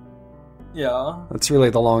now. Yeah. That's really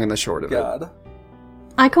the long and the short of it. God.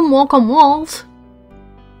 I can walk on walls.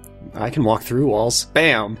 I can walk through walls.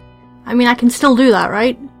 Bam! I mean, I can still do that,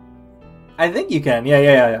 right? I think you can.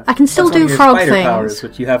 Yeah. I can still That's one do of your frog spider things. powers,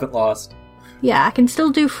 which you haven't lost. Yeah, I can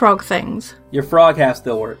still do frog things. Your frog half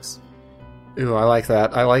still works. Ooh, I like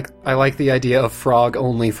that. I like the idea of frog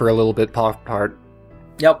only for a little bit pop part.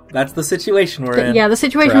 Yep, that's the situation we're in. Yeah, the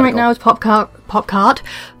situation right Radical. now is Pop-Tart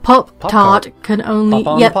can only...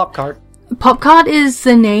 Pop on yeah, the pop cart. Pop-Tart is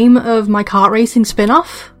the name of my kart racing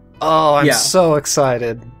spin-off. Oh, I'm Yeah. so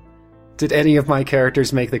excited. Did any of my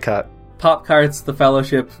characters make the cut? Pop Kart's the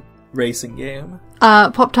Fellowship racing game.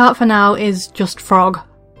 Pop-Tart for now is just frog.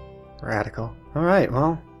 Radical. Alright,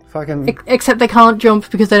 well, fucking... Except they can't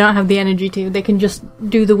jump because they don't have the energy to. They can just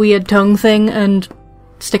do the weird tongue thing and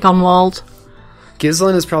stick on walls.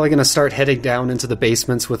 Ghislain is probably going to start heading down into the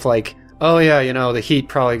basements with like, oh yeah, you know, the heat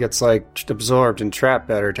probably gets like absorbed and trapped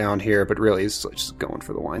better down here, but really he's just going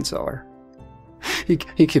for the wine cellar. He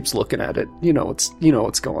keeps looking at it. You know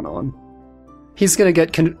what's going on. He's gonna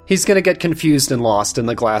get confused and lost in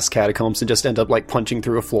the glass catacombs and just end up like punching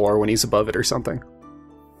through a floor when he's above it or something.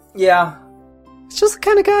 Yeah. It's just the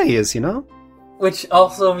kind of guy he is, you know? Which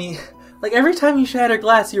also means, like, every time you shatter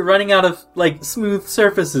glass, you're running out of, like, smooth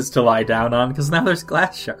surfaces to lie down on, because now there's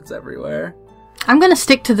glass shards everywhere. I'm gonna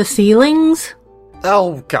stick to the ceilings.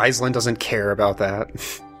 Oh, Geislin doesn't care about that.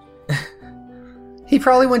 He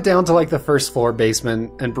probably went down to like the first floor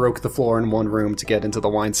basement and broke the floor in one room to get into the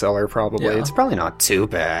wine cellar, probably. Yeah. It's probably not too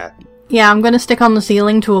bad. Yeah, I'm gonna stick on the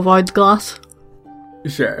ceiling to avoid the glass.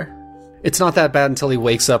 Sure. It's not that bad until he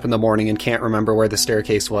wakes up in the morning and can't remember where the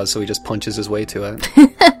staircase was, so he just punches his way to it.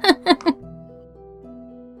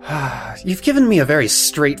 You've given me a very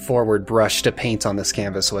straightforward brush to paint on this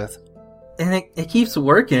canvas with. And it keeps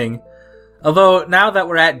working. Although, now that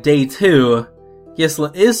we're at day 2,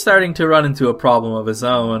 Ghislain is starting to run into a problem of his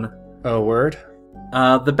own. Oh, word?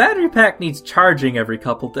 The battery pack needs charging every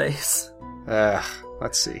couple days.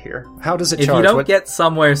 Let's see here. How does it If charge? you don't What- get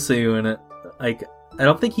somewhere soon, like, I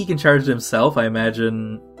don't think he can charge it himself, I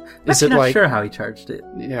imagine. I'm Is actually it not like- sure how he charged it.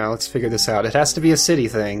 Yeah, let's figure this out. It has to be a city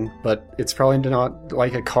thing, but it's probably not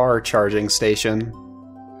like a car charging station.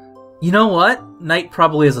 You know what? Knight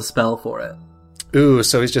probably has a spell for it. Ooh,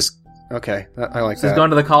 so he's just... Okay, I like So he's that. going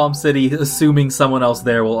to the Column City, assuming someone else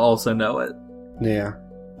there will also know it. Yeah.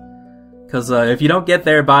 Because if you don't get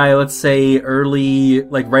there by, let's say, early,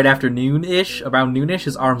 like right after noon-ish, around noon-ish,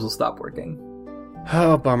 his arms will stop working.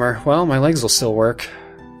 Oh, bummer. Well, my legs will still work.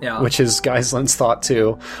 Yeah. Which is Geislin's thought,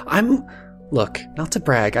 too. Look, not to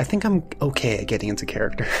brag, I think I'm okay at getting into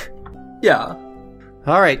character. Yeah.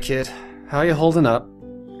 Alright, kid. How you holding up?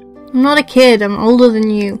 I'm not a kid, I'm older than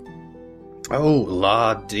you. Oh,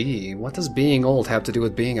 la-dee. What does being old have to do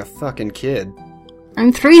with being a fucking kid?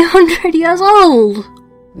 I'm 300 years old!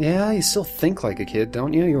 Yeah, you still think like a kid,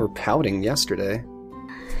 don't you? You were pouting yesterday.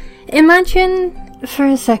 Imagine for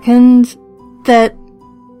a second that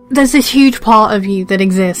there's this huge part of you that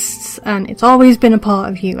exists, and it's always been a part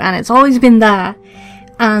of you, and it's always been there,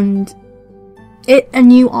 and it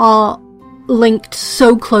and you are linked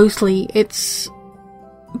so closely, it's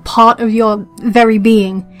part of your very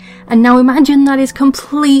being. And now imagine that is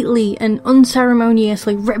completely and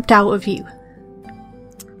unceremoniously ripped out of you.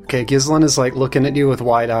 Okay, Ghislain is like looking at you with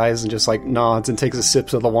wide eyes and just like nods and takes a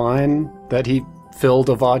sip of the wine that he filled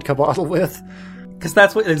a vodka bottle with. Because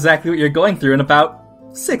that's exactly what you're going through in about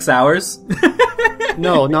 6 hours.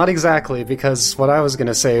 No, not exactly, because what I was going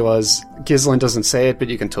to say was Ghislain doesn't say it, but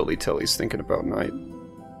you can totally tell he's thinking about Night.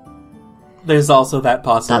 There's also that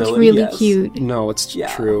possibility. That's really yes. cute. No, it's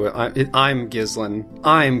Yeah. true. I'm Ghislain.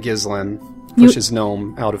 I'm Ghislain. Pushes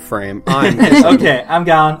Gnome out of frame. I'm Ghislain. Okay, I'm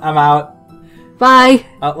gone. I'm out. Bye!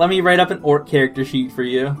 Let me write up an orc character sheet for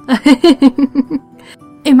you.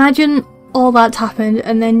 Imagine all that's happened,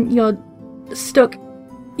 and then you're stuck.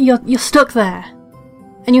 You're stuck there,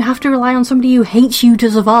 and you have to rely on somebody who hates you to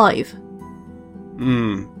survive.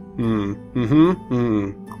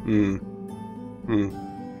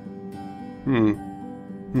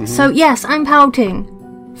 So yes, I'm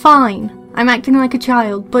pouting. Fine, I'm acting like a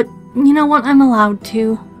child, but you know what? I'm allowed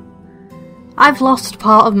to. I've lost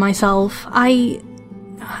part of myself.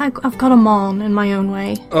 I've got 'em on in my own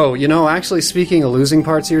way. Oh, actually, speaking of losing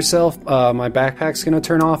parts of yourself, my backpack's gonna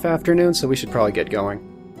turn off afternoon, so we should probably get going.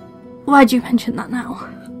 Why'd you mention that now?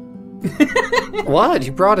 What?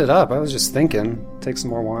 You brought it up. I was just thinking. Take some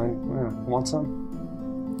more wine. Want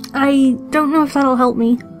some? I don't know if that'll help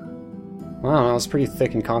me. Well, I don't know. It's pretty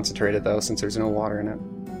thick and concentrated, though, since there's no water in it.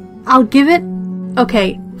 I'll give it...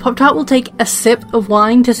 Okay, Pop-Tart will take a sip of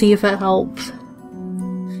wine to see if it helps.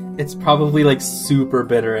 It's probably like super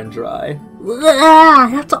bitter and dry.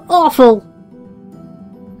 That's awful!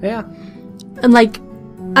 Yeah. And like,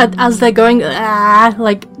 as they're going,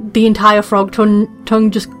 like, the entire frog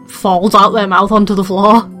tongue just falls out their mouth onto the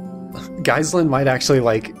floor. Geislin might actually,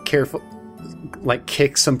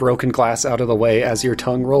 kick some broken glass out of the way as your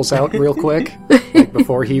tongue rolls out real quick,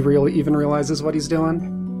 before he even realizes what he's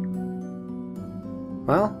doing.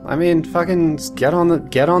 Well, I mean, fucking get on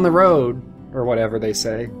the road, or whatever they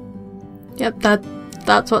say. Yep,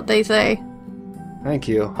 that's what they say. Thank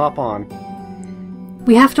you. Hop on.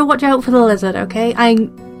 We have to watch out for the lizard, okay? I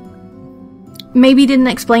maybe didn't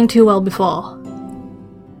explain too well before.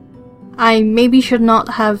 I maybe should not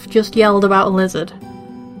have just yelled about a lizard.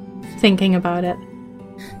 Thinking about it.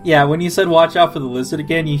 Yeah, when you said watch out for the lizard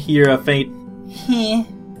again, you hear a faint heh.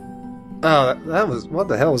 Oh, that was... What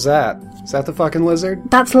the hell was that? Is that the fucking lizard?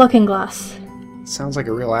 That's Lookingglass. Sounds like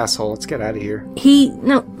a real asshole. Let's get out of here.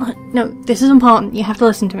 No, this is important. You have to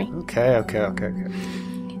listen to me. Okay.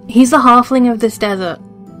 He's the halfling of this desert.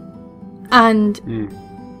 And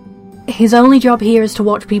his only job here is to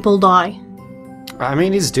watch people die. I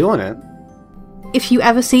mean, he's doing it. If you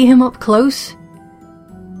ever see him up close,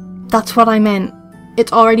 that's what I meant.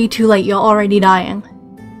 It's already too late. You're already dying.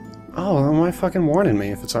 Oh, then why fucking warning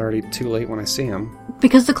me if it's already too late when I see him?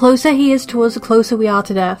 Because the closer he is to us, the closer we are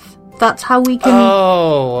to death. That's how we can...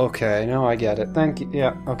 Oh, okay. No, I get it. Thank you.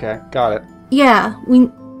 Yeah, okay. Got it. Yeah, we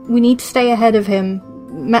need to stay ahead of him.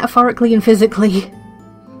 Metaphorically and physically.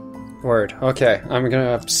 Word. Okay. I'm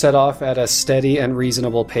gonna set off at a steady and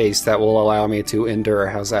reasonable pace that will allow me to endure.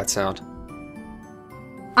 How's that sound?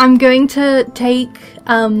 I'm going to take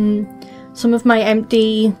some of my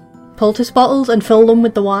empty poultice bottles and fill them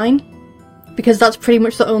with the wine. Because that's pretty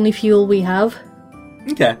much the only fuel we have.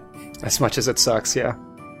 Okay. As much as it sucks, yeah.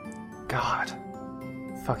 God.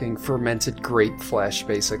 Fucking fermented grape flesh,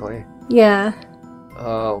 basically. Yeah.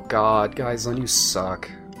 Oh, God. Geislin, you suck.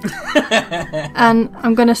 And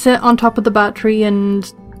I'm gonna sit on top of the battery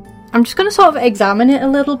and I'm just gonna sort of examine it a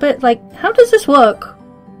little bit. Like, how does this work?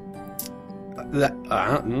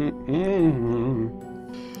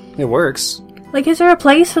 It works. Like, is there a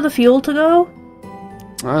place for the fuel to go?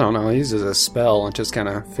 I don't know. He uses a spell and just kind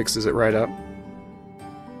of fixes it right up.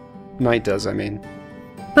 Knight does, I mean.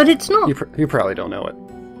 But it's not... You probably don't know it.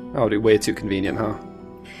 Oh, dude, way too convenient, huh?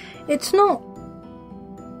 It's not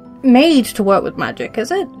made to work with magic,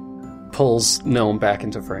 is it? Pulls Gnome back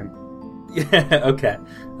into frame. Yeah, okay.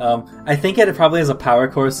 I think it probably has a power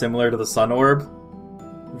core similar to the Sun Orb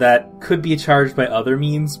that could be charged by other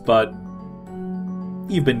means, but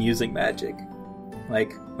you've been using magic.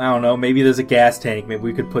 Like, I don't know, maybe there's a gas tank, maybe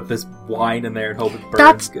we could put this wine in there and hope it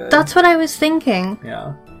burns good. That's what I was thinking.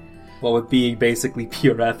 Yeah. Well, with being basically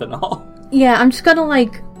pure ethanol. Yeah, I'm just gonna,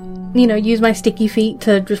 like, use my sticky feet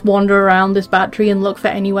to just wander around this battery and look for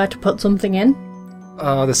anywhere to put something in.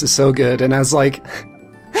 Oh, this is so good. And as, like,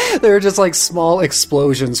 there are just, like, small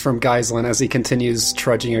explosions from Geislin as he continues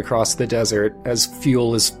trudging across the desert as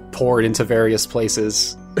fuel is poured into various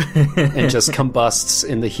places and just combusts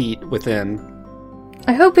in the heat within.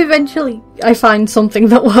 I hope eventually I find something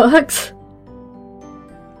that works.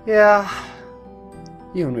 Yeah.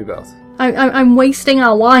 You and me both. I'm wasting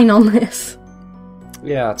our wine on this.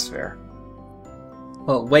 Yeah, that's fair.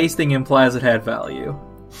 Well, wasting implies it had value.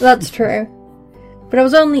 That's true. But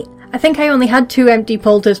I think I only had 2 empty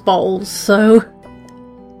poultice bottles, so...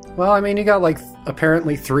 Well, I mean, you got, like,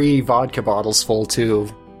 apparently 3 vodka bottles full, too.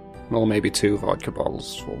 Well, maybe 2 vodka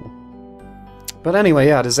bottles full. But anyway,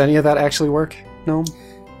 yeah, does any of that actually work? No?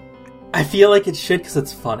 I feel like it should because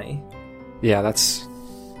it's funny. Yeah, that's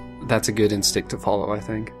a good instinct to follow, I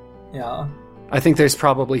think. Yeah. I think there's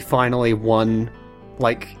probably finally one,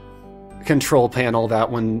 like, control panel that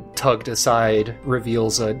when tugged aside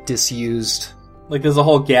reveals a disused... Like there's a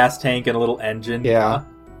whole gas tank and a little engine. Yeah.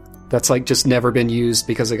 That's, like, just never been used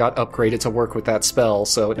because it got upgraded to work with that spell,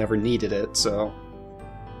 so it never needed it, so...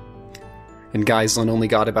 And Geislin only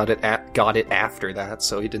got it after that,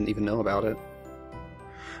 so he didn't even know about it.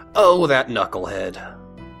 Oh, that knucklehead.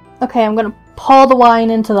 Okay, I'm gonna pour the wine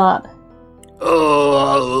into that.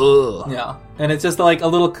 Oh. Yeah. And it's just like a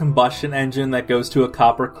little combustion engine that goes to a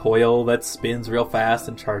copper coil that spins real fast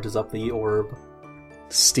and charges up the orb.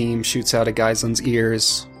 Steam shoots out of Geislin's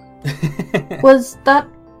ears. Was that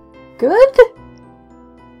good?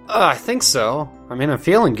 I think so. I mean, I'm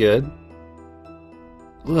feeling good.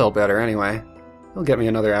 A little better, anyway. It'll get me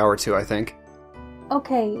another hour or two, I think.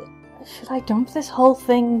 Okay, should I dump this whole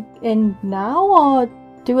thing in now, or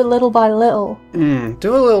do it little by little? Do it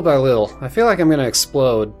little by little. I feel like I'm gonna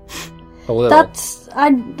explode. A little.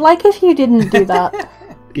 I'd like if you didn't do that.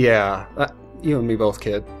 Yeah, you and me both,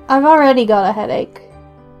 kid. I've already got a headache.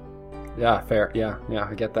 Yeah, fair. Yeah,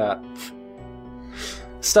 I get that.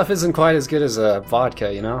 Stuff isn't quite as good as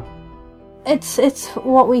vodka, you know? It's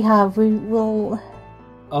what we have. We will...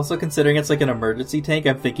 Also, considering it's like an emergency tank,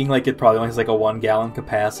 I'm thinking like it probably only has like a 1 gallon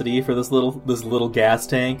capacity for this little gas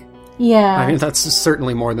tank. Yeah. I mean, that's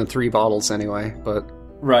certainly more than 3 bottles anyway, but...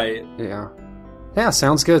 Right. Yeah. Yeah,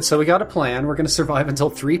 sounds good. So we got a plan. We're gonna survive until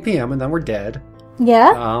 3 p.m. and then we're dead.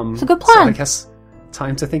 Yeah? It's a good plan. So I guess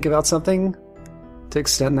time to think about something to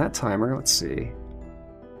extend that timer. Let's see.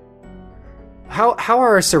 How are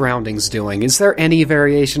our surroundings doing? Is there any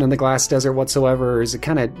variation in the Glass Desert whatsoever, or is it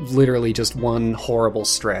kind of literally just one horrible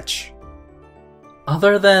stretch?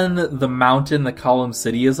 Other than the mountain the Column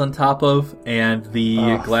City is on top of, and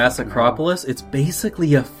the Glass Acropolis, it's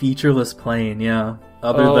basically a featureless plain, yeah.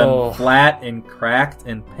 Other than flat and cracked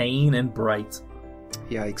and pain and bright.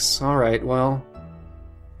 Yikes. Alright, well...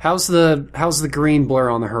 How's the green blur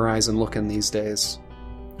on the horizon looking these days?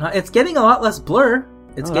 It's getting a lot less blur.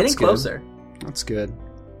 It's getting closer. Good. That's good.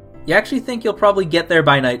 You actually think you'll probably get there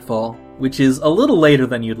by nightfall, which is a little later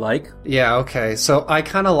than you'd like. Yeah, okay. So I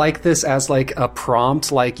kind of like this as like a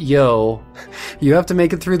prompt, like, yo, you have to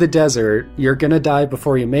make it through the desert. You're gonna die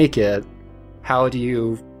before you make it. How do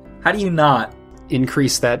you not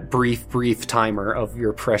increase that brief timer of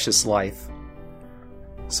your precious life?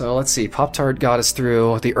 So let's see. Pop-Tart got us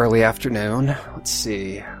through the early afternoon. Let's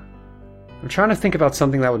see. I'm trying to think about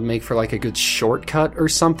something that would make for like a good shortcut or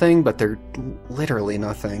something, but they're literally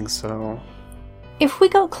nothing, so... If we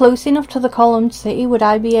got close enough to the Column City, would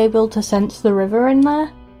I be able to sense the river in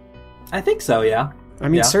there? I think so, yeah. I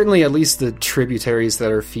mean, certainly at least the tributaries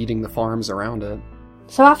that are feeding the farms around it.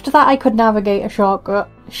 So after that I could navigate a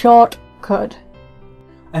shortcut.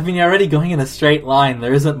 I mean, you're already going in a straight line.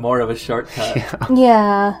 There isn't more of a shortcut.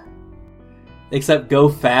 Yeah. Except go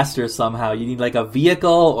faster somehow. You need like a vehicle,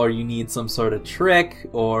 or you need some sort of trick,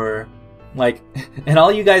 or like... And all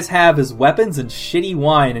you guys have is weapons and shitty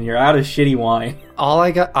wine, and you're out of shitty wine.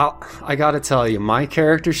 I gotta tell you, my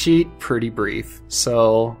character sheet, pretty brief.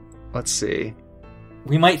 So, let's see.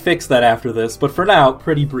 We might fix that after this, but for now,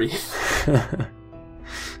 pretty brief.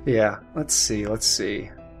 Yeah, let's see.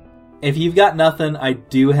 If you've got nothing, I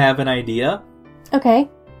do have an idea. Okay.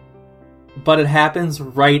 But it happens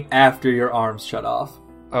right after your arms shut off.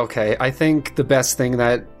 Okay, I think the best thing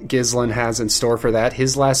that Ghislain has in store for that,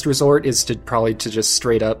 his last resort, is to probably to just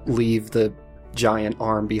straight up leave the giant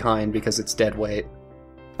arm behind because it's dead weight.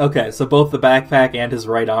 Okay, so both the backpack and his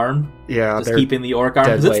right arm? Yeah, just keeping the orc arm?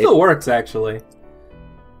 Because it still works, actually.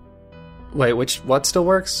 Wait, what still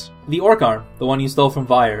works? The orc arm, the one you stole from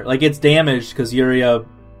Vyre. Like, it's damaged because Yuria...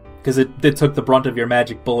 Because it took the brunt of your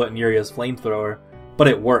magic bullet and Yuria's flamethrower. But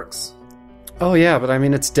it works. Oh yeah, but I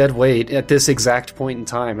mean, it's dead weight at this exact point in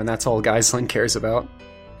time, and that's all Ghislain cares about.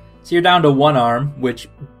 So you're down to one arm, which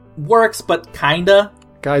works, but kinda.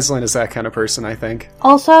 Ghislain is that kind of person, I think.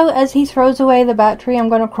 Also, as he throws away the battery, I'm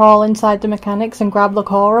going to crawl inside the mechanics and grab the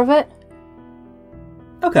core of it.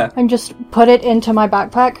 Okay. And just put it into my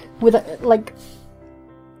backpack with, like...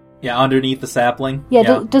 Yeah, underneath the sapling?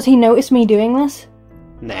 Yeah, does he notice me doing this?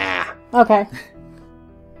 Nah. Okay.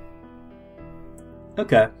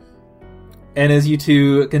 Okay. And as you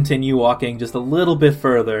two continue walking just a little bit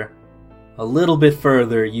further,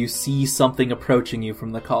 you see something approaching you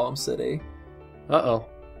from the Column City. Uh-oh.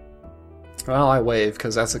 Well, I wave,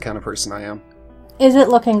 because that's the kind of person I am. Is it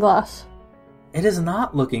Looking Glass? It is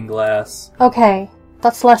not Looking Glass. Okay,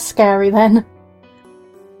 that's less scary then.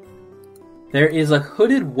 There is a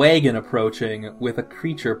hooded wagon approaching with a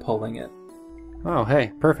creature pulling it. Oh,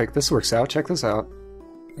 hey, perfect. This works out. Check this out.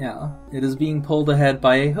 Yeah, it is being pulled ahead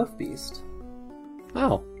by a hoof beast.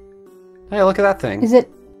 Oh. Hey, look at that thing. Is it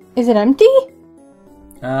empty?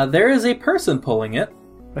 There is a person pulling it.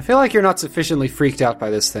 I feel like you're not sufficiently freaked out by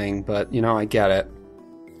this thing, but, you know, I get it.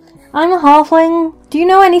 I'm a halfling. Do you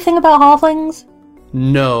know anything about halflings?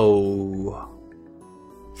 No.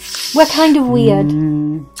 We're kind of weird.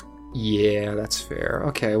 Yeah, that's fair.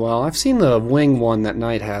 Okay, well, I've seen the wing one that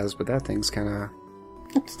Knight has, but that thing's kinda...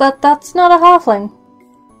 That's not a halfling.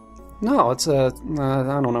 No, it's I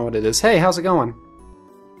don't know what it is. Hey, how's it going?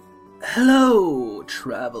 Hello,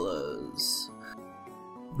 travelers.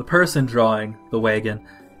 The person drawing the wagon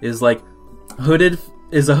is like a hooded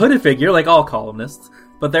figure, like all columnists,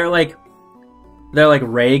 but they're like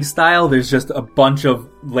rag style. There's just a bunch of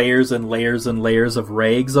layers and layers and layers of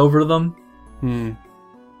rags over them. And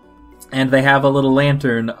they have a little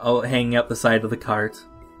lantern hanging up the side of the cart.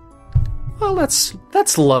 Well,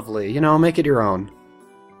 that's lovely. You know, make it your own.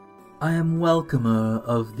 I am welcomer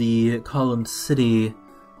of the columned city.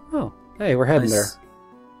 Oh, hey, we're heading there.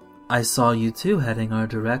 I saw you two heading our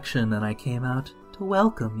direction, and I came out to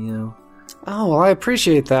welcome you. Oh, well, I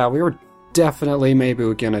appreciate that. We were definitely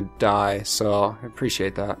maybe gonna die, so I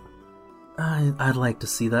appreciate that. I'd like to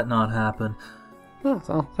see that not happen. Oh,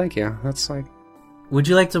 well, thank you. That's like... Would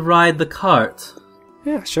you like to ride the cart?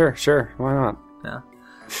 Yeah, sure. Why not? Yeah.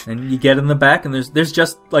 And you get in the back, and there's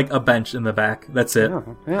just like a bench in the back. That's it.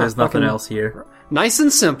 Yeah, There's nothing else here. Nice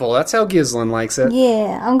and simple. That's how Ghislain likes it.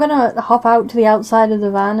 Yeah, I'm gonna hop out to the outside of the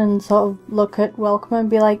van and sort of look at Welcome and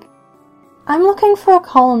be like, I'm looking for a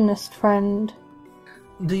columnist friend.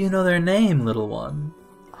 Do you know their name, little one?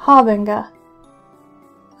 Harbinger.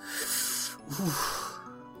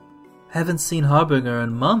 Haven't seen Harbinger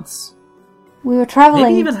in months. We were traveling...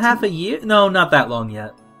 Maybe even half a year? No, not that long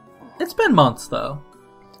yet. It's been months, though.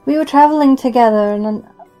 We were traveling together and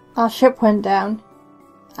our ship went down.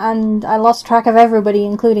 And I lost track of everybody,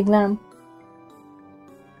 including them.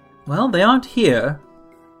 Well, they aren't here.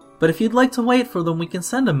 But if you'd like to wait for them, we can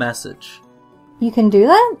send a message. You can do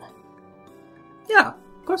that? Yeah,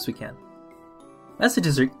 of course we can.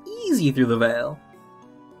 Messages are easy through the veil.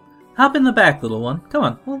 Hop in the back, little one. Come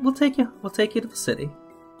on, we'll take you. We'll take you to the city.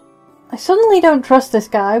 I suddenly don't trust this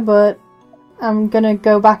guy, but I'm gonna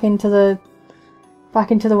go back into the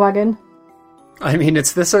wagon. I mean,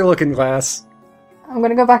 it's this or Looking Glass. I'm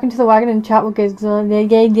gonna go back into the wagon and chat with Gizgul.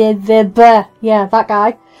 Yeah, that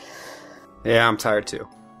guy. Yeah, I'm tired too.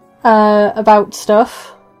 About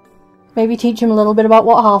stuff. Maybe teach him a little bit about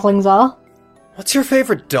what halflings are. What's your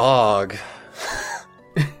favorite dog?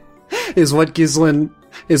 is what Ghislain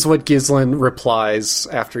replies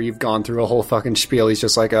after you've gone through a whole fucking spiel. He's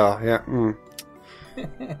just like, oh, yeah,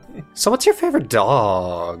 So what's your favorite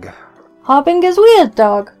dog? Harbinger's weird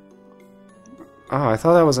dog. Oh, I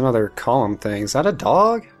thought that was another column thing. Is that a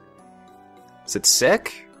dog? Is it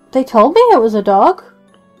sick? They told me it was a dog.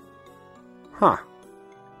 Huh.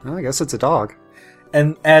 Well, I guess it's a dog.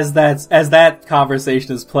 And as that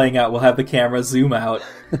conversation is playing out, we'll have the camera zoom out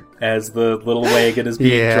as the little wagon is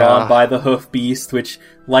being drawn by the hoof beast, which,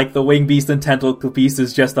 like the wing beast and tentacle beast,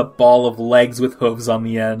 is just a ball of legs with hooves on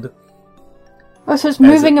the end. Oh, so it's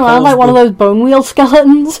moving around like one of those bone wheel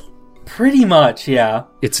skeletons? Pretty much, yeah.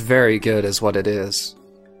 It's very good is what it is.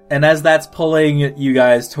 And as that's pulling you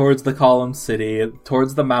guys towards the column city,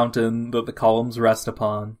 towards the mountain that the columns rest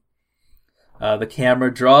upon, the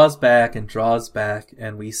camera draws back,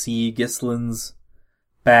 and we see Ghislain's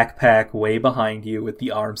backpack way behind you with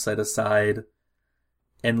the arm set aside,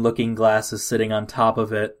 and Looking Glass is sitting on top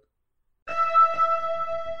of it,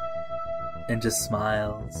 and just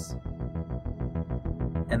smiles.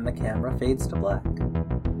 And the camera fades to black.